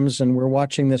programs, and we're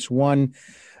watching this one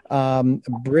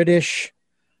British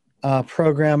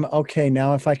program. Okay,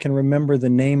 now if I can remember the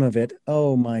name of it.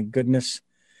 Oh my goodness.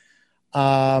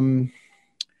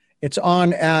 It's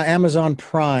on Amazon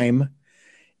Prime.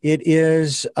 It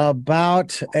is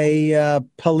about a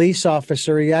police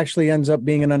officer. He actually ends up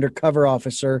being an undercover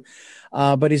officer,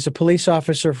 but he's a police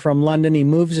officer from London. He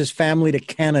moves his family to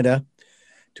Canada,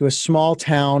 to a small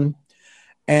town,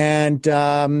 and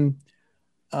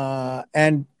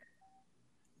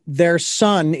their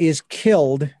son is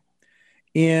killed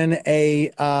in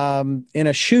a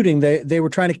shooting. They were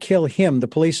trying to kill him, the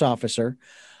police officer,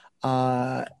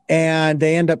 and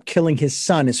they end up killing his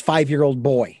son, his 5-year-old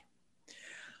boy.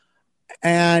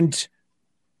 And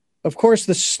of course,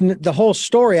 the whole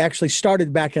story actually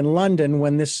started back in London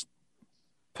when this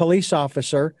police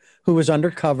officer, who was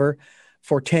undercover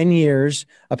for 10 years,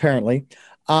 apparently,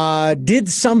 did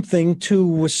something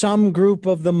to some group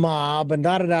of the mob, and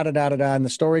and the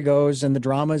story goes, and the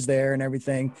drama is there and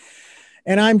everything.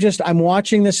 And I'm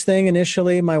watching this thing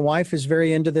initially. My wife is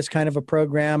very into this kind of a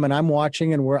program, and I'm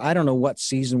watching, and I don't know what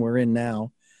season we're in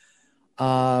now.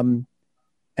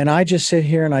 And I just sit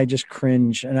here and I just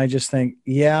cringe, and I just think,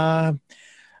 yeah,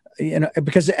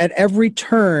 because at every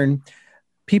turn,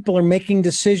 people are making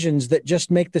decisions that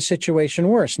just make the situation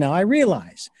worse. Now, I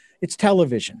realize it's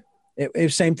television.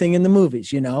 It's same thing in the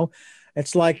movies,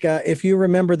 It's like if you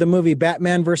remember the movie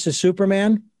Batman versus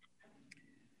Superman,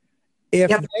 if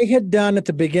they had done at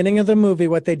the beginning of the movie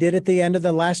what they did at the end of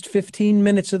the last 15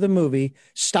 minutes of the movie,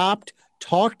 stopped,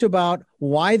 talked about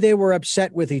why they were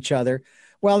upset with each other,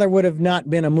 well, there would have not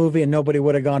been a movie and nobody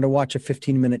would have gone to watch a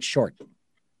 15-minute short.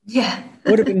 Yeah.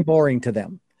 Would have been boring to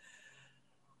them.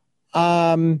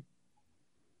 But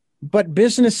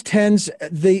business tends,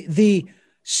 the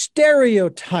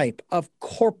stereotype of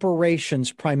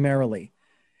corporations primarily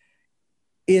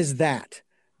is that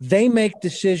they make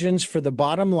decisions for the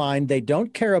bottom line. They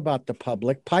don't care about the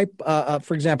public.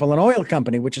 For example, an oil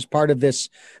company, which is part of this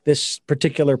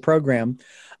particular program,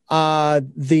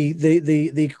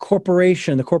 the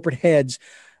corporation, the corporate heads,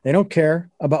 they don't care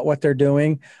about what they're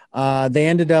doing. They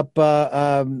ended up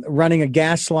running a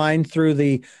gas line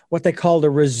through what they called a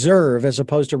reserve as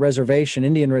opposed to reservation,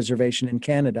 Indian reservation in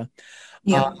Canada.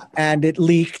 Yeah. And it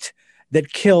leaked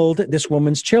that killed this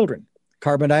woman's children.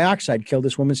 Carbon dioxide killed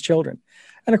this woman's children.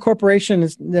 And a corporation,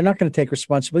 they're not going to take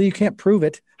responsibility. You can't prove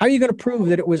it. How are you going to prove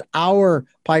that it was our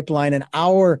pipeline and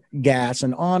our gas,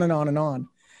 and on and on and on?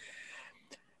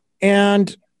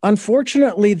 And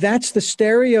unfortunately, that's the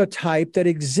stereotype that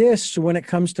exists when it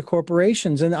comes to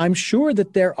corporations. And I'm sure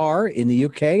that there are, in the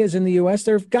UK as in the US,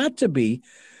 there have got to be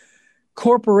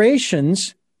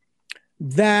corporations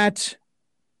that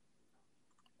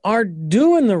are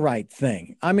doing the right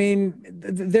thing. I mean,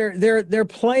 they're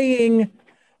playing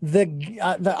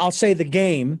I'll say the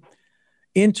game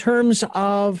in terms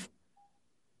of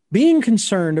being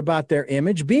concerned about their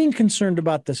image, being concerned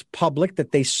about this public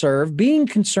that they serve, being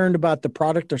concerned about the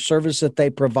product or service that they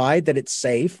provide, that it's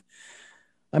safe.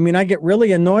 I mean, I get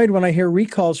really annoyed when I hear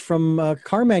recalls from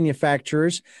car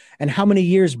manufacturers and how many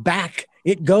years back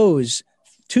it goes.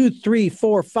 2, 3,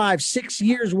 4, 5, 6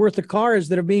 years worth of cars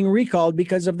that are being recalled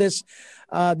because of this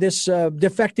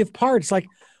defective part. It's like,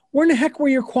 where in the heck were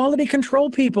your quality control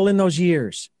people in those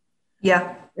years?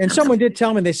 Yeah. And someone did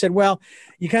tell me, they said, well,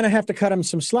 you kind of have to cut them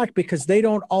some slack because they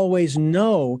don't always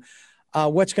know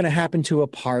what's going to happen to a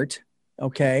part.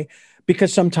 Okay.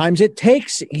 Because sometimes it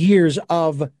takes years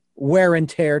of wear and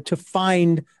tear to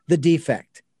find the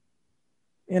defect.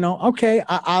 Okay,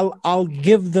 I'll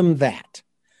give them that.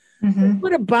 Mm-hmm.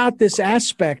 What about this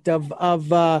aspect of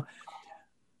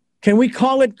can we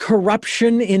call it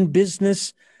corruption in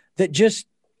business that just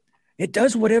it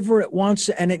does whatever it wants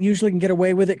and it usually can get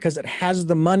away with it because it has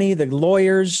the money, the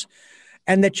lawyers,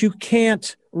 and that you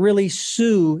can't really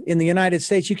sue in the United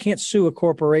States. You can't sue a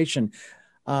corporation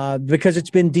because it's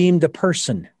been deemed a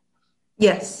person.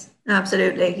 Yes,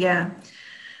 absolutely. Yeah.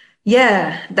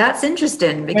 Yeah, that's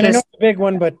interesting because I know it's a big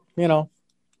one, but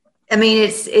I mean,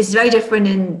 it's very different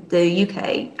in the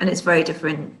UK and it's very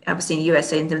different, obviously, in the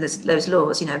USA in terms of those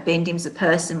laws, being deemed as a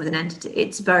person with an entity.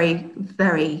 It's very,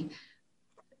 very,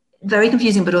 very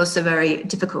confusing, but also very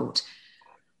difficult.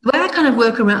 The way I kind of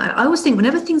work around, I always think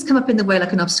whenever things come up in the way,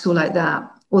 like an obstacle like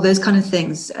that, or those kind of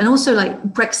things, and also like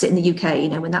Brexit in the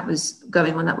UK, when that was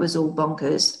going on, that was all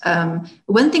bonkers.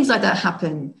 When things like that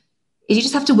happen, you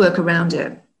just have to work around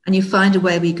it. And you find a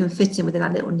way where you can fit in within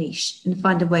that little niche and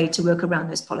find a way to work around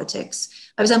those politics.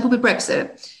 For example, with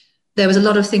Brexit, there was a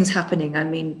lot of things happening. I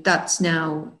mean, that's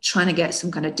now trying to get some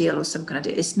kind of deal or some kind of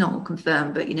deal. It's not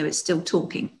confirmed, but, it's still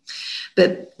talking.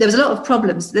 But there was a lot of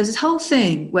problems. There's this whole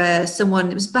thing where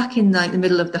it was back in like the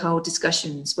middle of the whole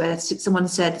discussions where someone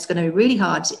said it's going to be really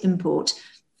hard to import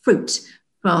fruit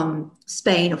from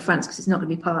Spain or France because it's not going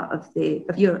to be part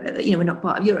of Europe. We're not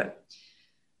part of Europe.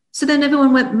 So then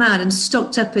everyone went mad and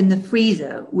stocked up in the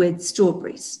freezer with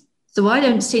strawberries. So I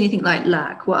don't see anything like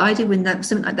lack. What I do when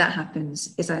something like that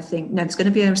happens is I think, no, there's going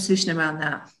to be a solution around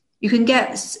that. You can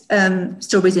get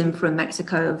strawberries in from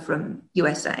Mexico, from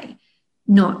USA,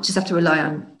 not just have to rely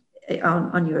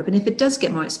on Europe. And if it does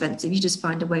get more expensive, you just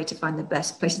find a way to find the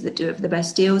best places that do it for the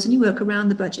best deals and you work around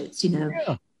the budgets, in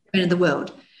the world.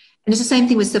 And it's the same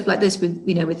thing with stuff like this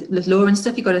with law and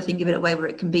stuff. You've got to think of it a way where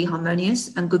it can be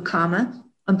harmonious and good karma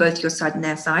on both your side and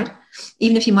their side,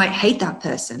 even if you might hate that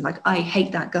person. Like I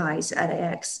hate that guy's at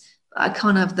LAX. I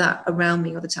can't have that around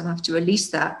me all the time. I have to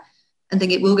release that and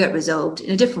think it will get resolved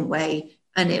in a different way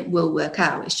and it will work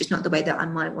out. It's just not the way that I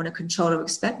might want to control or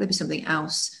expect. There'll be something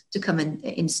else to come in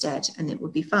instead and it will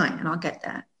be fine and I'll get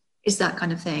there. It's that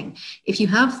kind of thing. If you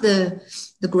have the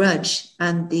grudge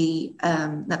and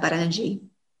that bad energy,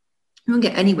 you won't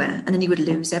get anywhere and then you would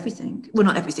lose everything. Well,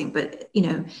 not everything, but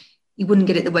you wouldn't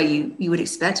get it the way you would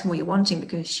expect and what you're wanting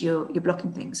because you're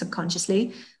blocking things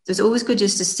subconsciously. So it's always good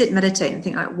just to sit, meditate and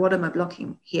think, like, what am I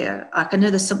blocking here? I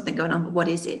know there's something going on, but what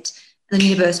is it? And the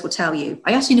universe will tell you.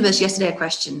 I asked the universe yesterday a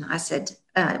question. I said,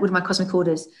 one of my cosmic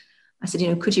orders, I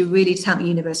said, could you really tell the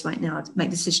universe right now to make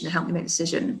a decision, to help me make a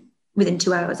decision within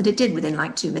 2 hours? And it did within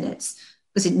like 2 minutes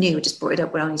because it knew, it just brought it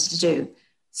up what I needed to do.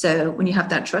 So when you have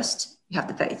that trust, you have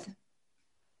the faith.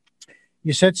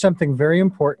 You said something very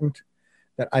important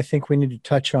that I think we need to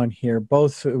touch on here,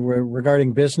 both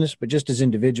regarding business, but just as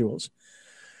individuals.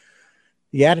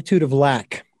 The attitude of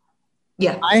lack.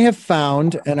 Yeah. I have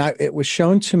found, and it was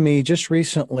shown to me just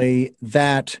recently,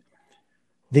 that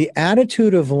the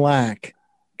attitude of lack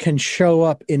can show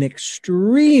up in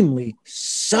extremely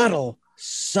subtle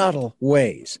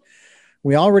ways.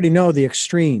 We already know the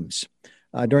extremes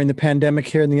during the pandemic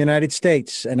here in the United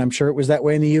States, and I'm sure it was that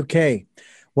way in the UK.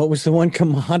 What was the one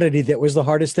commodity that was the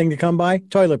hardest thing to come by?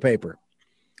 Toilet paper.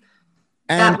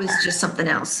 And that was just something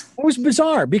else. It was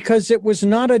bizarre because it was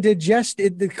not a the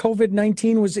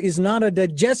COVID-19 is not a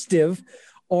digestive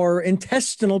or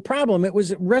intestinal problem. It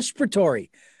was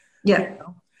respiratory. Yeah.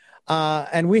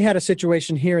 And we had a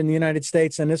situation here in the United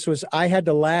States, and I had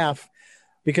to laugh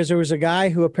because there was a guy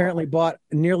who apparently bought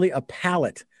nearly a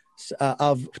pallet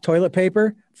of toilet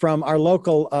paper from our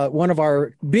local, one of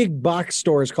our big box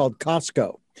stores called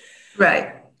Costco.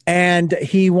 Right. And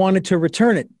he wanted to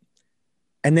return it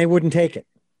and they wouldn't take it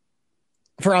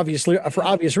for obvious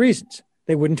reasons.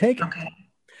 They wouldn't take it.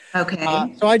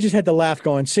 Okay. So I just had to laugh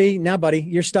going, see, now buddy,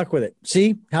 you're stuck with it.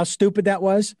 See how stupid that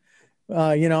was?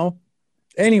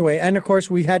 Anyway. And of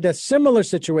course we had a similar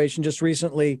situation just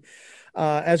recently,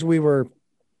 as we were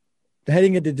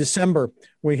heading into December.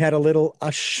 We had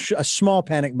a small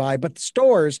panic buy, but the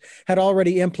stores had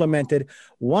already implemented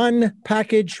 1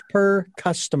 package per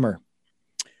customer.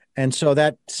 And so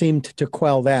that seemed to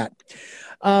quell that.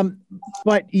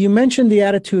 But you mentioned the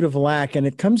attitude of lack, and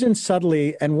it comes in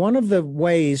subtly. And one of the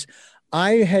ways,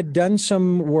 I had done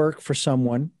some work for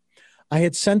someone, I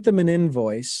had sent them an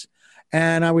invoice,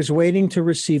 and I was waiting to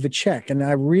receive a check. And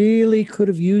I really could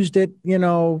have used it,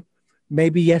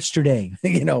 maybe yesterday,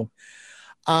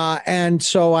 And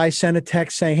so I sent a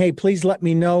text saying, hey, please let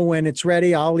me know when it's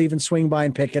ready. I'll even swing by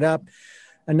and pick it up.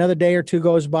 Another day or two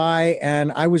goes by,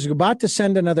 and I was about to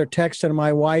send another text, and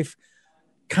my wife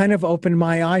kind of opened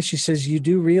my eyes. She says, you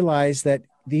do realize that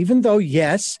even though,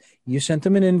 yes, you sent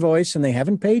them an invoice and they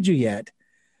haven't paid you yet,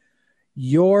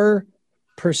 your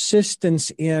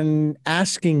persistence in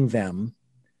asking them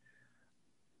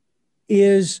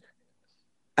is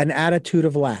an attitude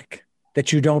of lack,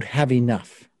 that you don't have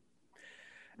enough.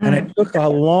 And I took a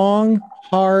long,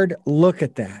 hard look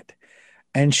at that.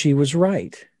 And she was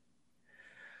right.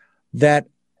 That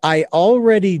I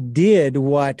already did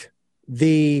what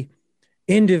the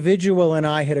individual and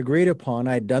I had agreed upon.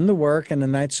 I'd done the work, and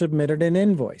then I'd submitted an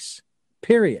invoice,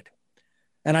 period.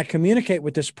 And I communicate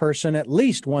with this person at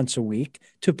least once a week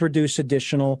to produce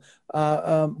additional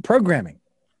programming.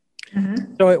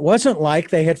 Mm-hmm. So it wasn't like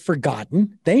they had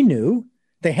forgotten. They knew.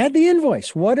 They had the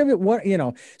invoice.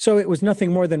 So it was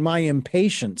nothing more than my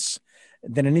impatience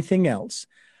than anything else.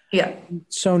 Yeah.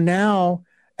 So now,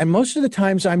 and most of the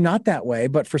times I'm not that way,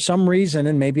 but for some reason,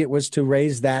 and maybe it was to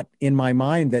raise that in my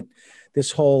mind, that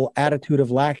this whole attitude of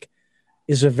lack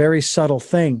is a very subtle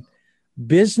thing.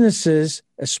 Businesses,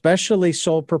 especially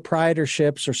sole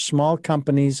proprietorships or small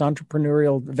companies,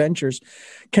 entrepreneurial ventures,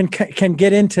 can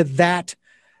get into that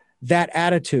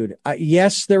attitude.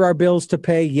 Yes, there are bills to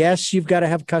pay. Yes, you've got to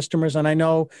have customers. And I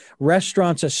know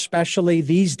restaurants, especially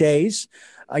these days,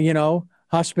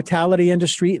 hospitality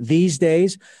industry these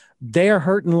days, they are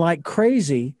hurting like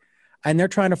crazy, and they're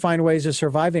trying to find ways of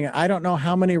surviving. I don't know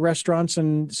how many restaurants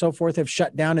and so forth have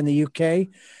shut down in the UK.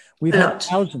 We've had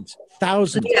thousands.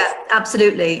 Yeah,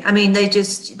 absolutely. I mean, they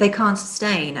can't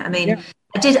sustain. I mean, yeah.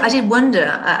 I did wonder,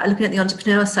 looking at the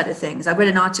entrepreneurial side of things, I read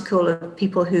an article of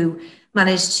people who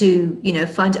managed to,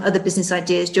 find other business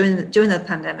ideas during the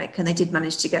pandemic, and they did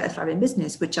manage to get a thriving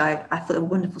business, which I thought were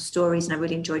wonderful stories, and I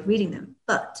really enjoyed reading them.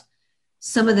 But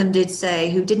some of them did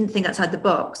say, who didn't think outside the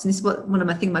box, and this is what one of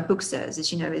my things in my book says,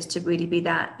 is, is to really be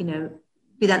that,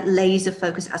 be that laser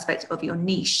focused aspect of your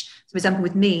niche. So for example,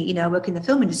 with me, I work in the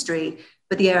film industry,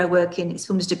 but the area I work in is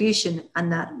film distribution,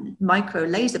 and that micro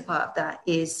laser part of that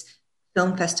is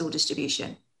film festival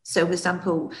distribution. So for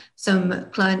example, some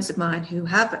clients of mine who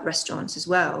have restaurants as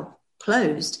well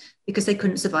closed because they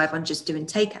couldn't survive on just doing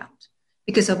takeout.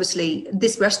 Because obviously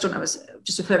this restaurant I was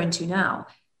just referring to now,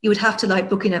 you would have to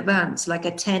book in advance, like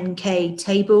a 10K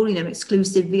table,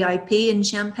 exclusive VIP and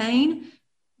champagne.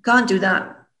 Can't do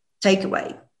that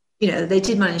takeaway. They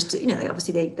did manage to,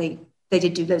 obviously they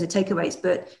did do loads of takeaways,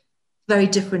 but very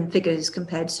different figures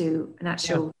compared to an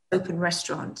actual open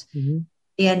restaurant. Mm-hmm.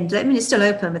 And I mean, it's still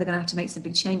open, but they're going to have to make some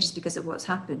big changes because of what's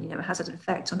happened. It has an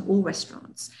effect on all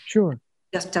restaurants. Sure.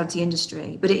 The hospitality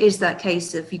industry. But it is that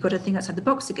case of you've got to think outside the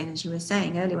box again, as you were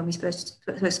saying earlier when we first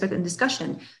spoke in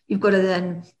discussion. You've got to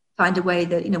then find a way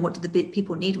that, what do the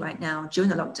people need right now during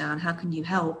the lockdown? How can you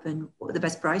help? And what are the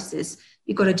best prices?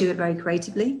 You've got to do it very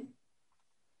creatively.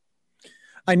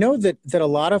 I know that a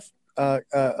lot of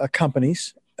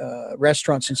companies,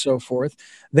 restaurants and so forth,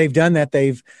 they've done that.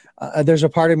 There's a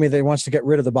part of me that wants to get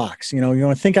rid of the box. You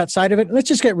want to think outside of it. Let's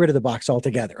just get rid of the box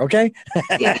altogether. Okay.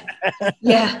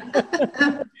 Yeah.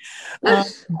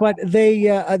 But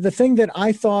the thing that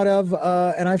I thought of,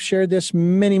 and I've shared this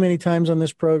many, many times on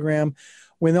this program,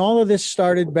 when all of this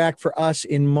started back for us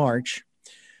in March,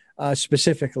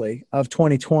 specifically of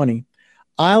 2020,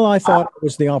 all I thought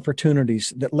was the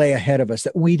opportunities that lay ahead of us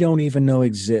that we don't even know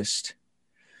exist.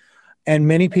 And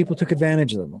many people took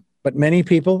advantage of them. But many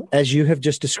people, as you have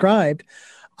just described,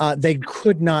 they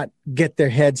could not get their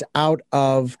heads out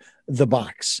of the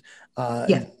box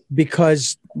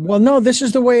because, well, no, this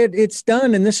is the way it's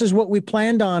done, and this is what we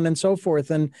planned on, and so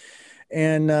forth. And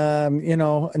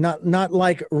not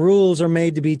like rules are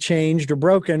made to be changed or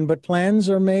broken, but plans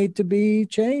are made to be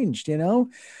changed. You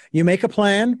make a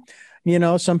plan.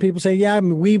 Some people say, yeah,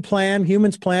 we plan,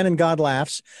 humans plan, and God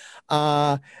laughs.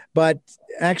 But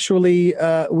actually,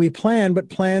 we plan, but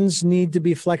plans need to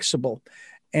be flexible.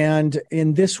 And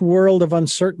in this world of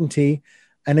uncertainty,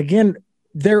 and again,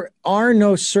 there are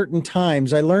no certain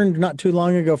times. I learned not too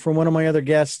long ago from one of my other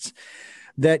guests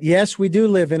that, yes, we do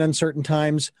live in uncertain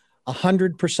times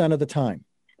 100% of the time.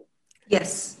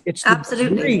 Yes, it's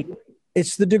absolutely.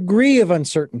 It's the degree of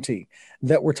uncertainty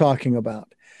that we're talking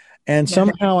about. And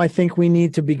somehow I think we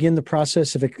need to begin the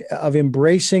process of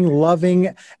embracing,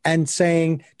 loving, and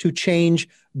saying to change,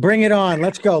 bring it on.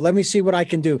 Let's go. Let me see what I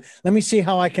can do. Let me see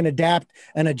how I can adapt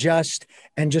and adjust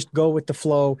and just go with the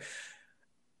flow.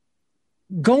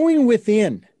 Going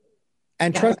within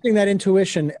and trusting that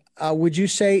intuition, would you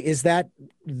say, is that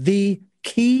the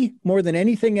key more than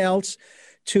anything else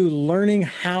to learning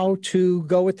how to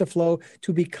go with the flow,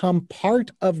 to become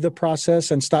part of the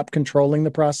process and stop controlling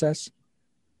the process?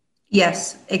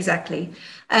 Yes, exactly.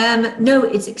 No,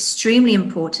 it's extremely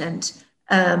important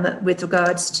with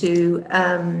regards to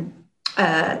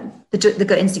the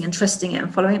gut instinct and trusting it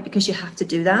and following it, because you have to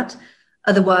do that.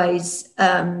 Otherwise,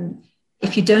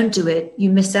 if you don't do it,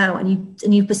 you miss out,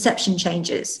 and your perception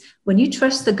changes. When you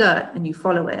trust the gut and you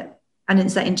follow it, and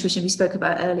it's that intuition we spoke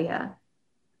about earlier,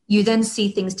 you then see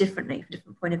things differently from a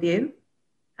different point of view,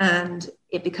 and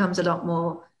it becomes a lot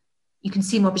more, you can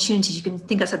see more opportunities, you can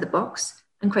think outside the box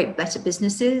and create better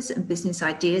businesses and business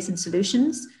ideas and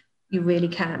solutions. You really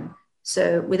can.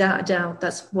 So without a doubt,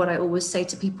 that's what I always say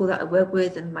to people that I work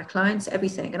with and my clients,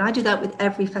 everything. And I do that with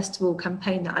every festival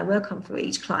campaign that I work on for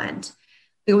each client.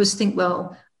 They always think,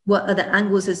 well, what other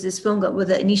angles has this film got?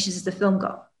 What other niches has the film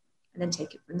got? And then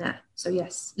take it from there. So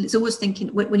yes, it's always thinking,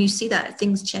 when you see that,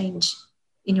 things change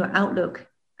in your outlook,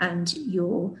 and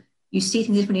you see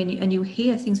things differently, and you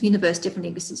hear things in the universe differently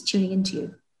because it's tuning into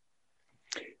you.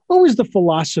 What was the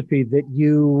philosophy that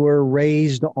you were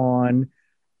raised on,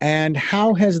 and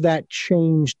how has that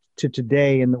changed to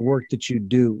today in the work that you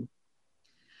do?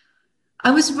 I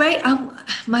was raised,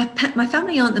 my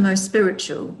family aren't the most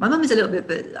spiritual. My mum is a little bit,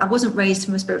 but I wasn't raised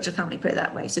from a spiritual family, put it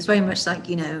that way. So it's very much like,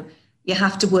 you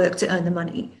have to work to earn the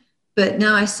money. But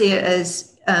now I see it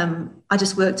as, I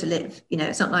just work to live.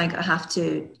 It's not like I have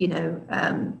to,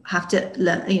 learn,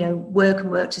 work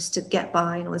and work just to get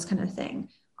by and all this kind of thing.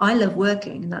 I love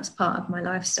working, and that's part of my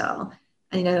lifestyle.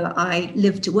 And, I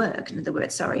live to work, in other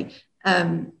words, sorry.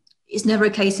 It's never a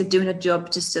case of doing a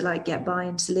job just to get by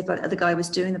and to live like the other guy was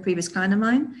doing, the previous client of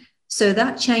mine. So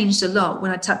that changed a lot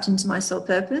when I tapped into my soul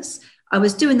purpose. I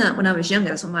was doing that when I was younger.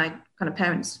 That's what my kind of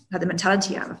parents had the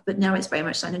mentality of. But now it's very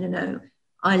much like, no.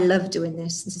 I love doing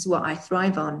this. This is what I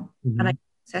thrive on. Mm-hmm. And I get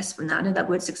success from that. I know that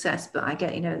word success, but I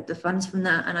get, the funds from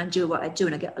that, and I do what I do,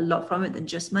 and I get a lot from it than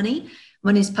just money.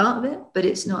 Money is part of it, but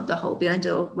it's not the whole be and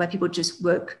all, where people just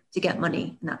work to get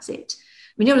money and that's it.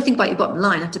 I mean, you have to think about your bottom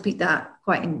line. I have to keep that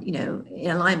quite in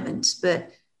alignment,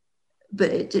 but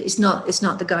it's not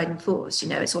the guiding force.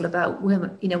 It's all about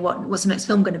what's the next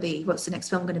film going to be? What's the next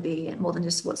film going to be? And more than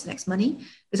just what's the next money,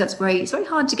 because it's very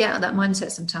hard to get out of that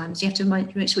mindset sometimes. You have to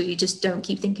make sure you just don't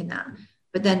keep thinking that.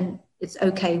 But then it's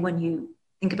okay when you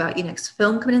think about your next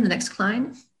film coming in, the next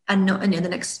client, and not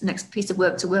the next piece of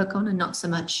work to work on, and not so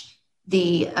much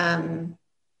the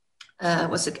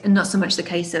not so much the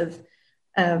case of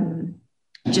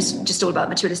just all about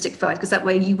materialistic fight, because that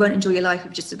way you won't enjoy your life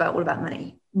if just about all about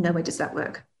money. No way does that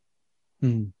work.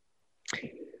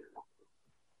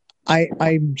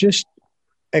 I'm just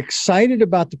excited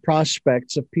about the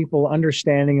prospects of people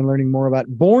understanding and learning more about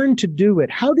born to do it.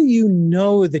 How do you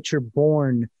know that you're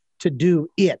born to do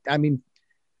it? I mean,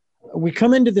 we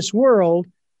come into this world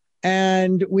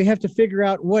and we have to figure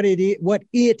out what it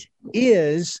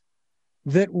is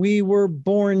that we were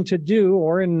born to do,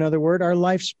 or in another word, our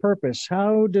life's purpose.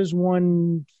 How does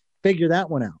one figure that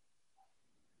one out?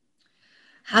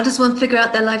 How does one figure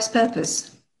out their life's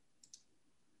purpose?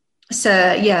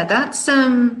 So yeah, that's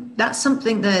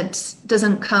something that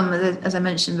doesn't come, as I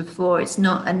mentioned before, it's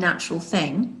not a natural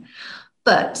thing.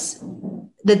 But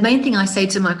the main thing I say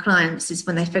to my clients is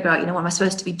when they figure out, what am I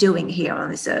supposed to be doing here on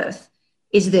this earth,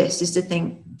 is to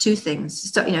think two things.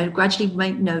 Start, gradually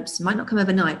make notes. It might not come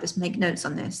overnight, but make notes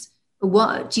on this. But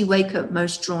what do you wake up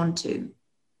most drawn to?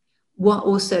 What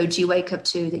also do you wake up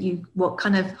to what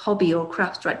kind of hobby or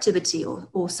craft or activity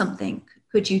or something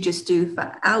could you just do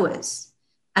for hours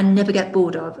and never get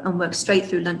bored of and work straight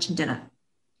through lunch and dinner?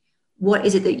 What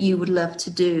is it that you would love to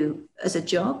do as a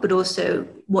job, but also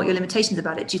what are your limitations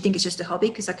about it? Do you think it's just a hobby?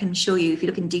 Because I can assure you, if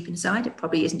you're looking deep inside, it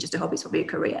probably isn't just a hobby, it's probably a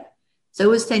career. So I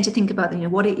always tend to think about,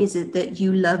 what it is that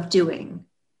you love doing,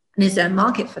 and is there a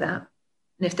market for that?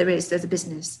 And if there is, there's a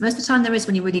business. Most of the time there is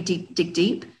when you really dig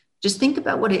deep. Just think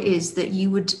about what it is that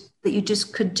you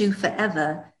just could do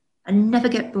forever and never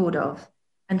get bored of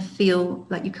and feel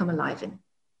like you come alive in.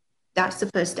 That's the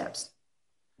first steps.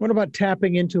 What about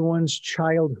tapping into one's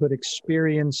childhood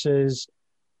experiences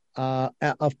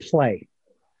of play?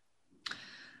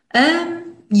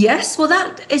 Yes, well,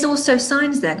 that is also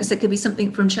signs there, because there could be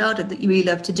something from childhood that you really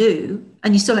love to do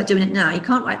and you still like doing it now. You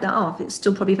can't write that off. It's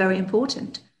still probably very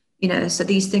important, so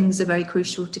these things are very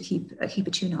crucial to keep a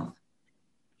tune of.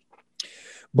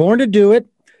 Born to do it,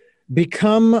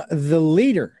 become the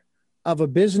leader of a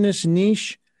business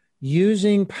niche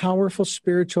using powerful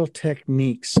spiritual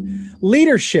techniques,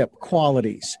 leadership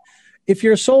qualities. If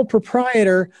you're a sole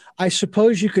proprietor, I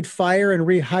suppose you could fire and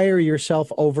rehire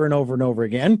yourself over and over and over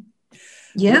again.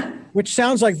 Yeah. Which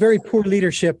sounds like very poor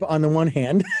leadership on the one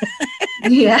hand.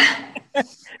 Yeah.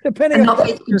 Depending And on not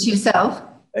faithful to yourself.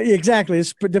 exactly,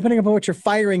 it's depending upon what you're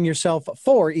firing yourself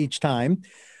for each time.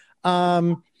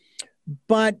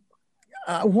 But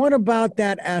what about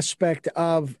that aspect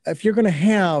of if you're going to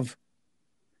have,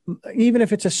 even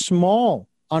if it's a small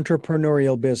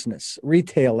entrepreneurial business,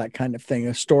 retail, that kind of thing,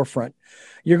 a storefront,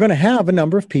 you're going to have a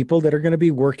number of people that are going to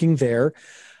be working there.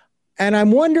 And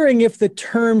I'm wondering if the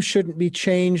term shouldn't be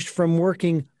changed from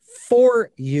working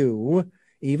for you,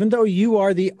 even though you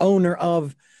are the owner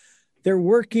of, they're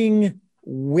working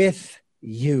with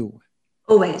you.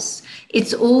 Always.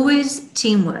 It's always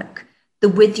teamwork. The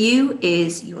with you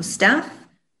is your staff,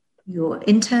 your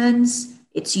interns,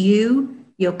 it's you,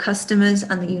 your customers,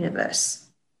 and the universe.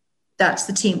 That's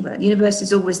the teamwork. The universe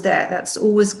is always there. That's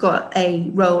always got a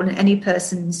role in any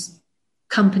person's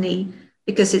company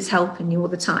because it's helping you all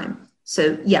the time.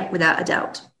 So, yeah, without a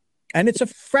doubt. And it's a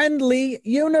friendly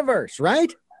universe,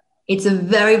 right? It's a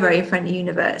very, very friendly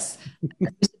universe.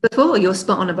 Before, you're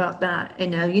spot on about that.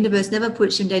 Universe never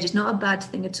puts you in danger. It's not a bad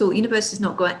thing at all. Universe has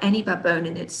not got any backbone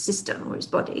in its system or its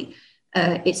body.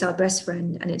 It's our best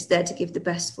friend, and it's there to give the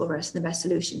best for us and the best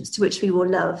solutions, to which we will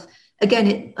love.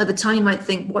 Again, at the time, you might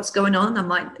think, what's going on?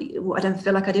 I don't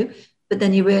feel like I do. But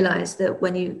then you realize that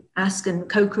when you ask and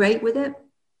co-create with it,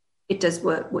 it does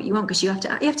work what you want, because you have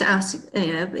to ask,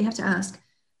 you have to ask.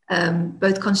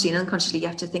 Both consciously and unconsciously, you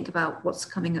have to think about what's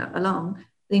coming along.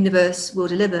 The universe will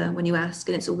deliver when you ask,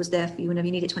 and it's always there for you whenever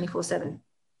you need it 24/7.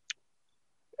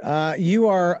 You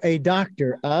are a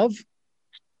doctor of?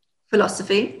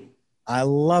 Philosophy. I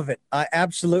love it. I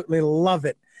absolutely love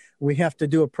it. We have to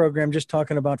do a program just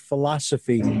talking about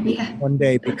philosophy one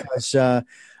day, because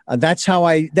that's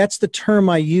the term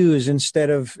I use instead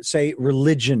of, say,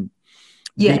 religion.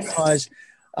 Yes. Because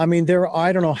I mean,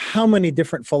 I don't know how many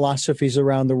different philosophies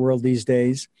around the world these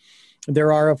days.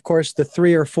 There are, of course, the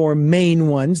 3 or 4 main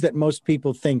ones that most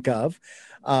people think of,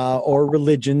 or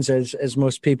religions as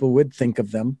most people would think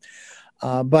of them.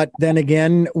 But then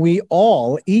again,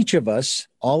 each of us,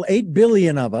 all 8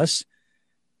 billion of us,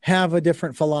 have a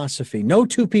different philosophy. No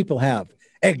 2 people have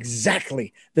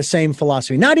exactly the same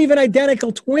philosophy. Not even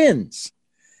identical twins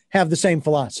have the same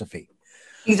philosophy.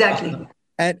 Exactly.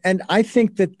 And I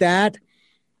think that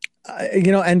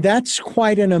and that's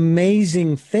quite an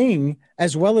amazing thing,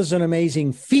 as well as an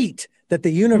amazing feat that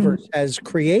the universe has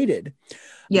created.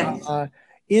 Yes.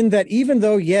 In that, even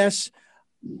though, yes,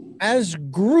 as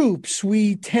groups,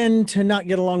 we tend to not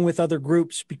get along with other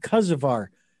groups because of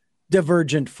our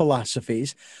divergent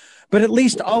philosophies, but at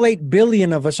least all 8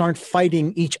 billion of us aren't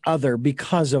fighting each other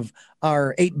because of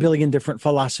our 8 billion different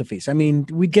philosophies. I mean,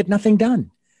 we'd get nothing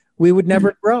done. We would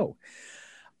never grow.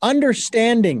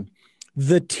 Understanding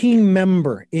the team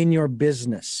member in your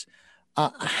business,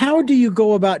 how do you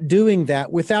go about doing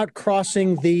that without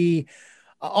crossing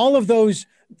all of those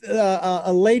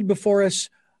laid before us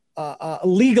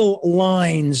legal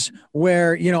lines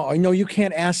where, no, you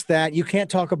can't ask that. You can't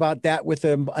talk about that with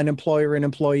an employer and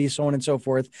employee, so on and so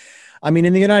forth. I mean,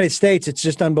 in the United States, it's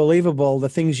just unbelievable, the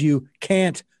things you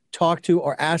can't talk to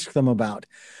or ask them about.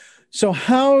 So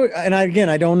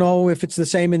I don't know if it's the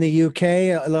same in the UK,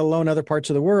 let alone other parts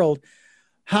of the world.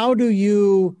 How do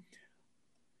you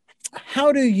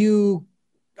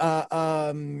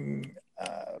I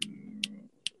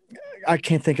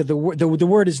can't think of the word. The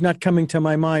word is not coming to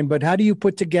my mind, but how do you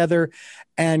put together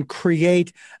and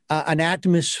create an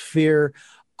atmosphere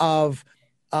of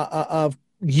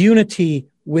unity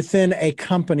within a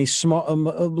company, small,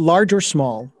 large or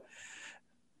small,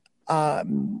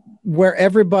 where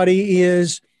everybody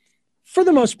is, for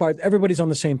the most part, everybody's on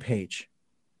the same page?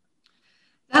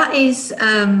 That is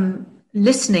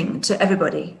listening to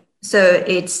everybody. So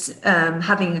it's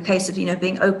having a case of,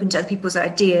 being open to other people's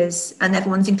ideas, and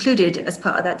everyone's included as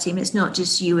part of that team. It's not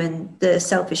just you in the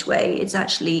selfish way. It's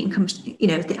actually,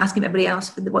 asking everybody else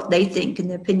for what they think and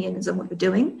their opinions on what we're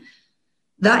doing.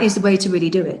 That is the way to really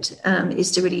do it,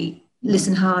 is to really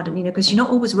listen hard. And, because you're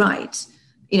not always right.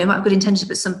 You might have good intentions,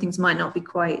 but some things might not be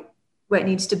quite where it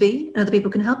needs to be. And other people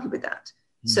can help you with that.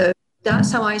 So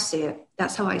that's how I see it.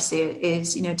 That's how I see it,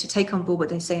 is, to take on board what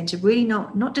they say and to really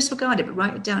not disregard it, but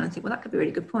write it down and think, well, that could be a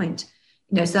really good point.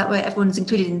 So that way everyone's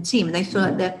included in the team and they feel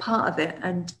like they're part of it,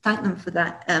 and thank them for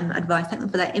that advice, thank them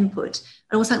for that input,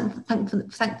 and also thank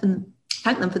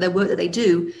them for their work that they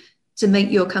do to make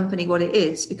your company what it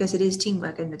is, because it is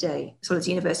teamwork in the day, as well as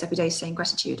the universe every day saying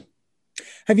gratitude.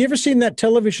 Have you ever seen that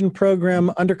television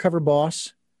program, Undercover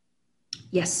Boss?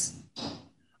 Yes.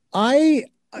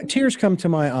 Tears come to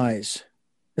my eyes,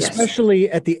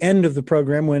 especially at the end of the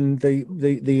program when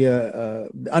the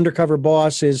undercover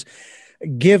boss is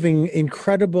giving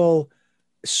incredible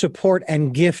support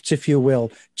and gifts, if you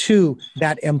will, to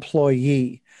that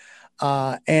employee.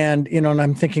 And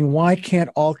I'm thinking, why can't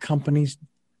all companies,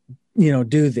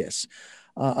 do this?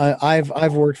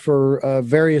 I've worked for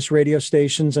various radio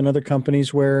stations and other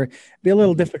companies where it'd be a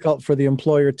little difficult for the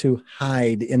employer to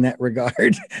hide in that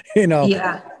regard,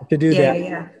 Yeah. to do Yeah, that.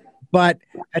 yeah. But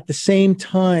at the same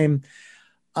time,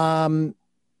 I'm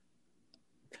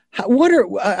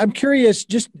curious,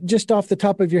 just off the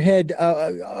top of your head,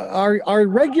 are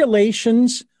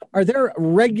regulations, are there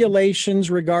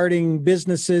regulations regarding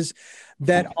businesses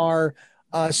that are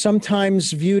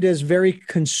sometimes viewed as very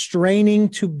constraining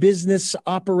to business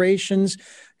operations?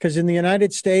 Because in the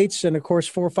United States, and of course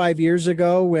 4 or 5 years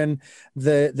ago, when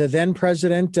the then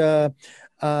president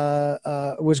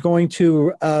was going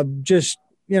to just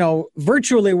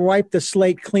virtually wipe the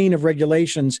slate clean of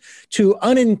regulations to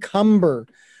unencumber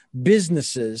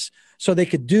businesses so they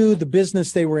could do the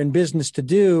business they were in business to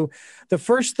do, the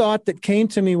first thought that came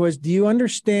to me was, do you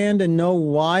understand and know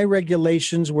why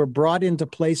regulations were brought into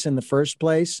place in the first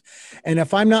place? And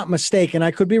if I'm not mistaken,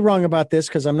 I could be wrong about this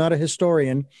because I'm not a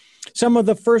historian, some of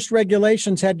the first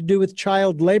regulations had to do with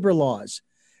child labor laws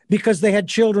because they had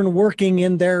children working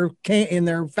in their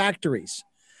factories.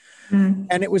 Mm.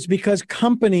 And it was because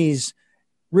companies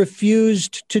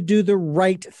refused to do the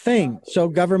right thing. So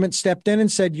government stepped in and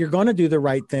said, you're going to do the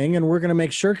right thing. And we're going to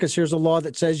make sure, because here's a law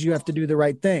that says you have to do the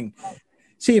right thing.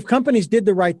 See, if companies did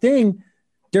the right thing,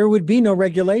 there would be no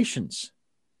regulations.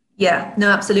 Yeah, no,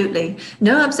 absolutely.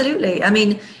 No, absolutely. I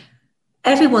mean,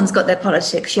 everyone's got their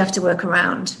politics you have to work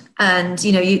around. And,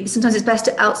 sometimes it's best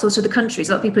to outsource to the countries.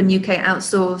 A lot of people in the UK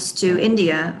outsource to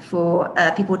India for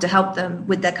people to help them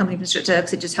with their company infrastructure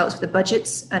because it just helps with the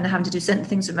budgets and having to do certain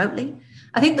things remotely.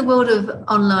 I think the world of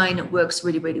online works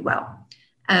really, really well.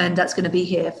 And that's going to be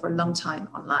here for a long time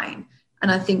online.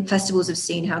 And I think festivals have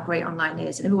seen how great online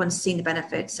is and everyone's seen the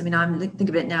benefits. I mean, I'm thinking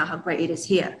of it now, how great it is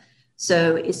here.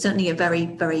 So it's certainly a very,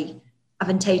 very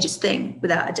advantageous thing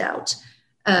without a doubt.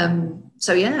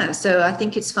 So I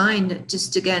think it's fine.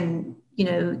 Just again,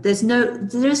 there is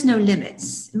no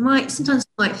limits. Sometimes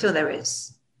you might feel there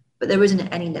is, but there isn't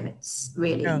any limits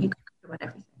really. Yeah. You can run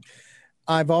everything.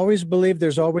 I've always believed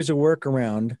there's always a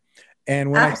workaround.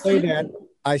 And when Absolutely. I say that,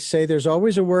 I say there's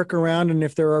always a workaround. And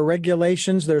if there are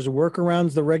regulations, there's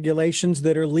workarounds, the regulations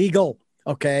that are legal.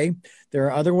 Okay. There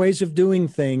are other ways of doing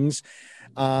things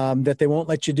that they won't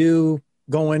let you do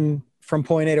going from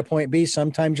point A to point B.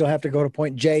 Sometimes you'll have to go to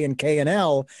point J and K and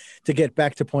L to get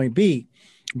back to point B.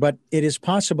 But it is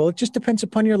possible. It just depends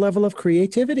upon your level of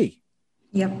creativity.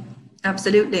 Yep.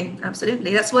 Absolutely.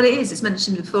 Absolutely. That's what it is. It's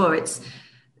mentioned before. It's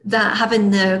that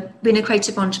being a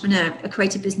creative entrepreneur, a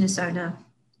creative business owner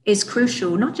is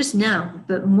crucial, not just now,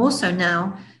 but more so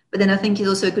now. But then I think it's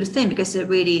also a good thing because it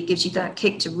really gives you that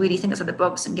kick to really think outside the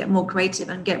box and get more creative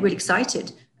and get really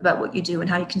excited about what you do and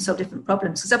how you can solve different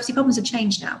problems. Because obviously problems have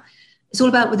changed now. It's all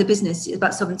about with the business, it's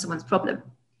about solving someone's problem.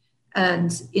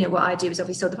 And, what I do is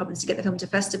obviously solve the problems to get the film to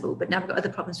festival. But now we've got other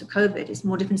problems with COVID. It's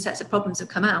more different sets of problems have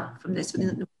come out from this, with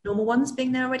the normal ones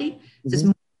being there already. So there's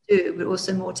more to do, but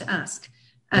also more to ask.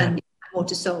 And more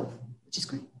to solve, which is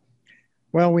great.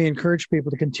 Well, we encourage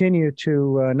people to continue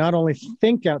to not only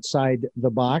think outside the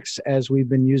box, as we've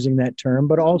been using that term,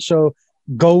 but also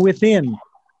go within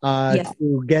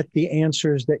to get the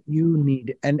answers that you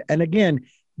need. And again,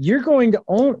 you're going to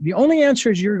the only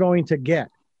answers you're going to get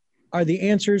are the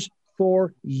answers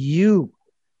for you.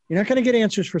 You're not going to get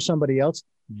answers for somebody else.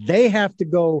 They have to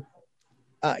go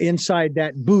inside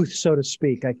that booth, so to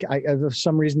speak. For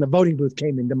some reason, the voting booth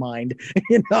came into mind,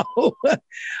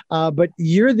 but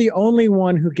you're the only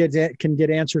one who can get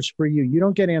answers for you. You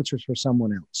don't get answers for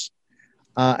someone else.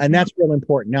 And that's real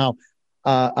important. Now,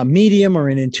 a medium or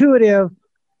an intuitive,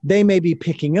 they may be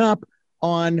picking up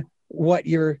on what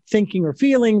you're thinking or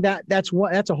feeling. That's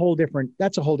a whole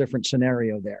different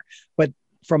scenario there. But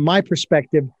from my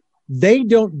perspective, they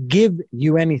don't give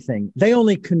you anything. They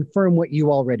only confirm what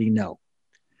you already know.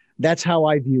 That's how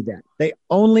I view that. They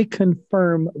only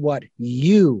confirm what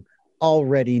you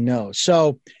already know.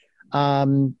 So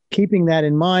keeping that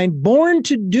in mind, Born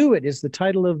to Do It is the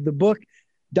title of the book,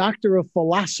 Doctor of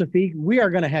Philosophy. We are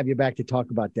going to have you back to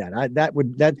talk about that.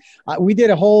 We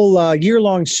did a whole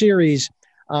year-long series,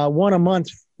 one a month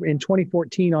in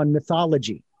 2014 on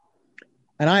mythology.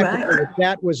 And I thought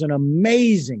that was an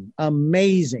amazing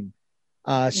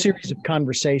series of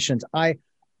conversations.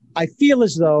 I feel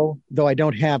as though I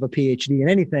don't have a PhD in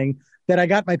anything, that I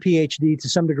got my PhD to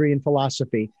some degree in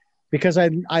philosophy, because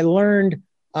I learned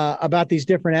about these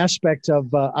different aspects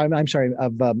of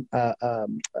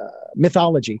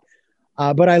mythology.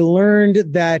 But I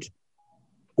learned that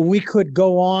we could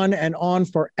go on and on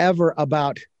forever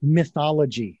about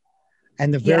mythology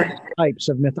and the various types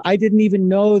of myth. I didn't even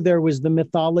know there was the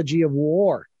mythology of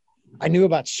war. I knew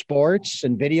about sports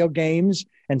and video games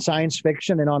and science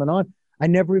fiction and on and on. I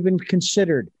never even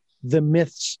considered the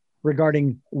myths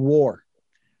regarding war.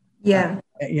 Yeah.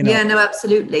 Yeah, no,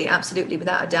 absolutely. Absolutely.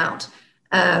 Without a doubt.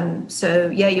 So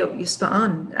yeah, you're spot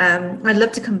on. I'd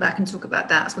love to come back and talk about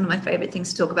that. It's one of my favorite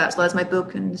things to talk about, as well as my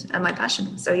book and my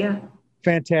passion. So yeah.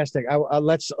 Fantastic.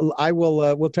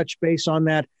 We'll touch base on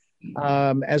that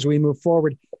as we move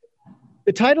forward.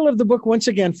 The title of the book, once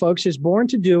again, folks, is Born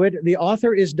to Do It. The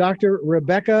author is Dr.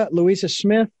 Rebecca Louisa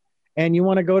Smith, and you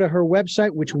want to go to her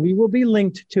website, which we will be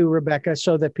linked to, Rebecca,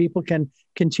 so that people can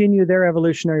continue their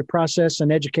evolutionary process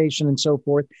and education and so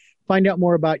forth. Find out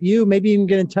more about you, maybe even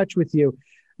get in touch with you.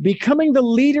 Becoming the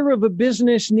leader of a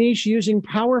business niche using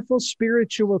powerful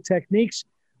spiritual techniques,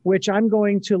 which I'm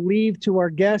going to leave to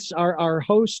our guests, our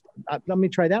host. Let me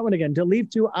try that one again, to leave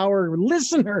to our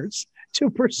listeners to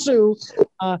pursue.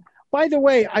 By the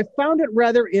way, I found it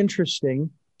rather interesting,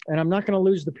 and I'm not going to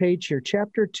lose the page here.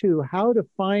 Chapter 2, how to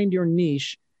find your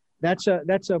niche. That's a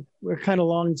kind of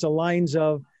along the lines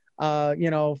of,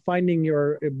 finding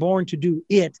your born to do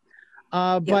it.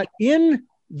 But in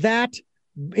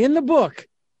the book,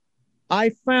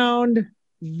 I found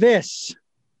this.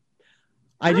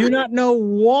 I do not know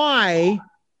why.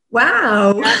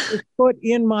 Wow. That was put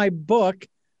in my book.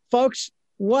 Folks,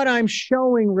 what I'm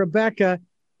showing Rebecca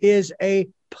is a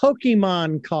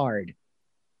Pokemon card.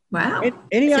 Wow.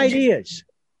 Any ideas?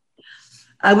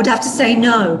 I would have to say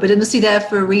no, but it must be there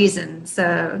for a reason.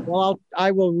 So, well,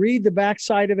 I will read the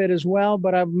backside of it as well,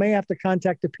 but I may have to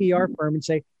contact a PR firm and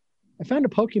say, I found a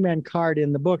Pokemon card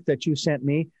in the book that you sent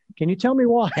me. Can you tell me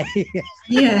why?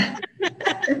 Yeah.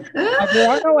 There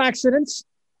are no accidents.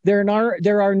 There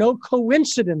are no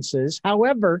coincidences.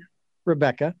 However,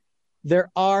 Rebecca, there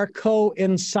are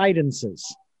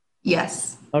coincidences.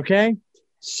 Yes. Okay.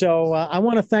 So I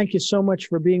want to thank you so much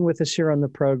for being with us here on the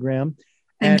program.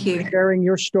 Thank you. For sharing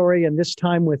your story and this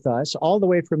time with us, all the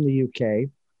way from the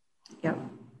UK. Yep.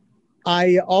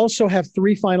 I also have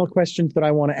 3 final questions that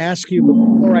I want to ask you. But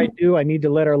before I do, I need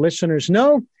to let our listeners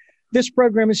know this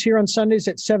program is here on Sundays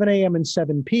at 7 a.m. and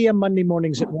 7 p.m., Monday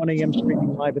mornings at 1 a.m.,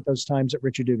 streaming live at those times at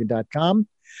richarddugan.com.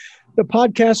 The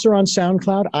podcasts are on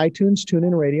SoundCloud, iTunes,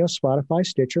 TuneIn Radio, Spotify,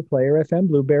 Stitcher, Player FM,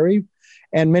 Blueberry,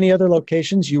 and many other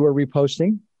locations you are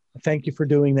reposting. Thank you for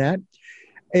doing that.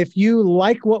 If you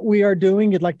like what we are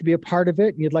doing, you'd like to be a part of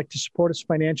it, and you'd like to support us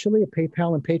financially, a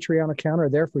PayPal and Patreon account are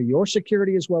there for your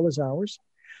security as well as ours.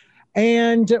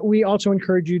 And we also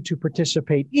encourage you to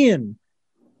participate in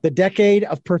the Decade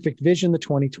of Perfect Vision, the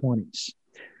 2020s.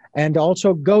 And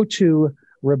also go to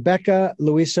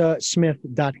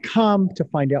RebeccaLouisaSmith.com to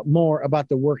find out more about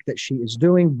the work that she is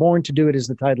doing. Born to Do It is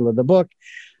the title of the book.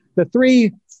 The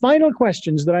 3 final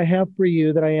questions that I have for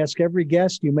you that I ask every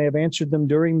guest, you may have answered them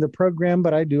during the program,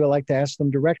 but I like to ask them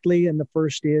directly. And the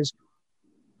first is,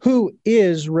 who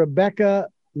is Rebecca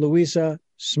Louisa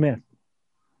Smith?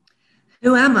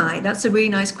 Who am I? That's a really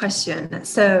nice question.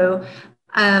 So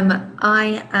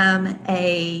I am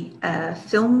a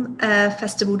film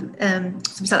festival,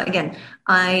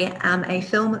 I am a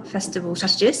film festival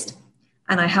strategist,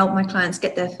 and I help my clients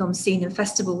get their films seen in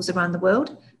festivals around the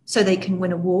world so they can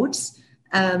win awards,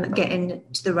 get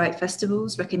into the right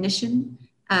festivals, recognition,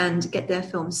 and get their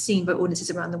films seen by audiences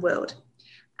around the world.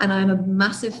 And I'm a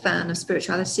massive fan of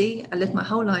spirituality. I lived my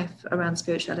whole life around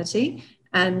spirituality,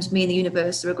 and me and the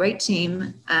universe are a great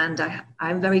team, and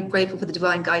I'm very grateful for the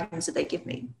divine guidance that they give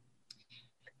me.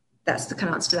 That's the kind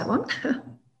of answer to that one.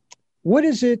 What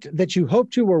is it that you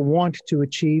hope to or want to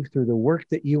achieve through the work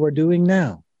that you are doing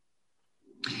now?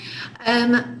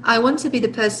 I want to be the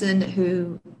person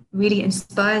who really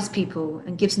inspires people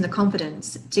and gives them the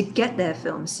confidence to get their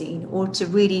film seen, or to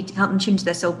really help them tune to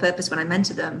their soul purpose when I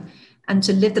mentor them, and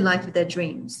to live the life of their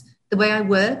dreams. The way I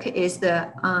work is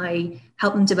that I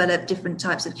help them develop different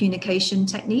types of communication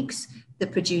techniques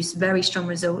that produce very strong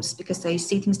results, because they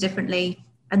see things differently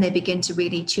and they begin to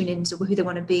really tune into who they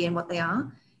want to be and what they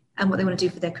are and what they want to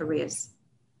do for their careers.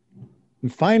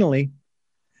 And finally,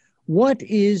 what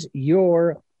is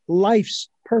your life's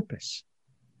purpose?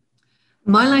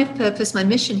 My life purpose, my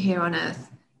mission here on earth,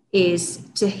 is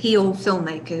to heal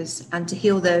filmmakers and to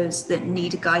heal those that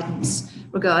need guidance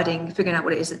regarding figuring out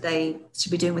what it is that they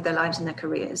should be doing with their lives and their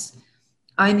careers.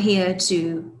 I'm here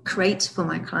to create for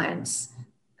my clients,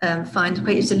 find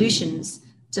creative solutions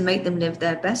to make them live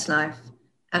their best life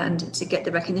and to get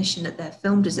the recognition that their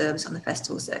film deserves on the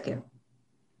festival circuit.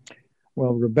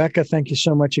 Well, Rebecca, thank you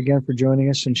so much again for joining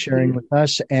us and sharing with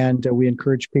us. And we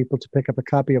encourage people to pick up a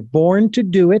copy of Born to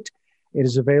Do It It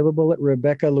is available at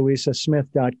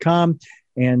RebeccaLuisaSmith.com.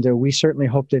 And we certainly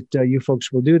hope that you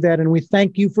folks will do that. And we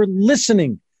thank you for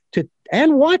listening to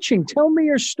and watching. Tell Me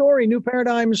Your Story, New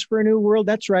Paradigms for a New World.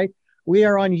 That's right. We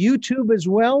are on YouTube as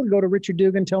well. Go to Richard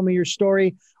Dugan, Tell Me Your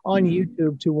Story on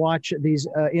YouTube to watch these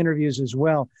interviews as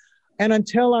well. And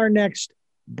until our next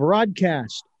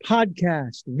broadcast,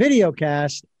 podcast,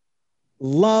 videocast,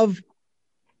 love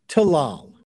to lol.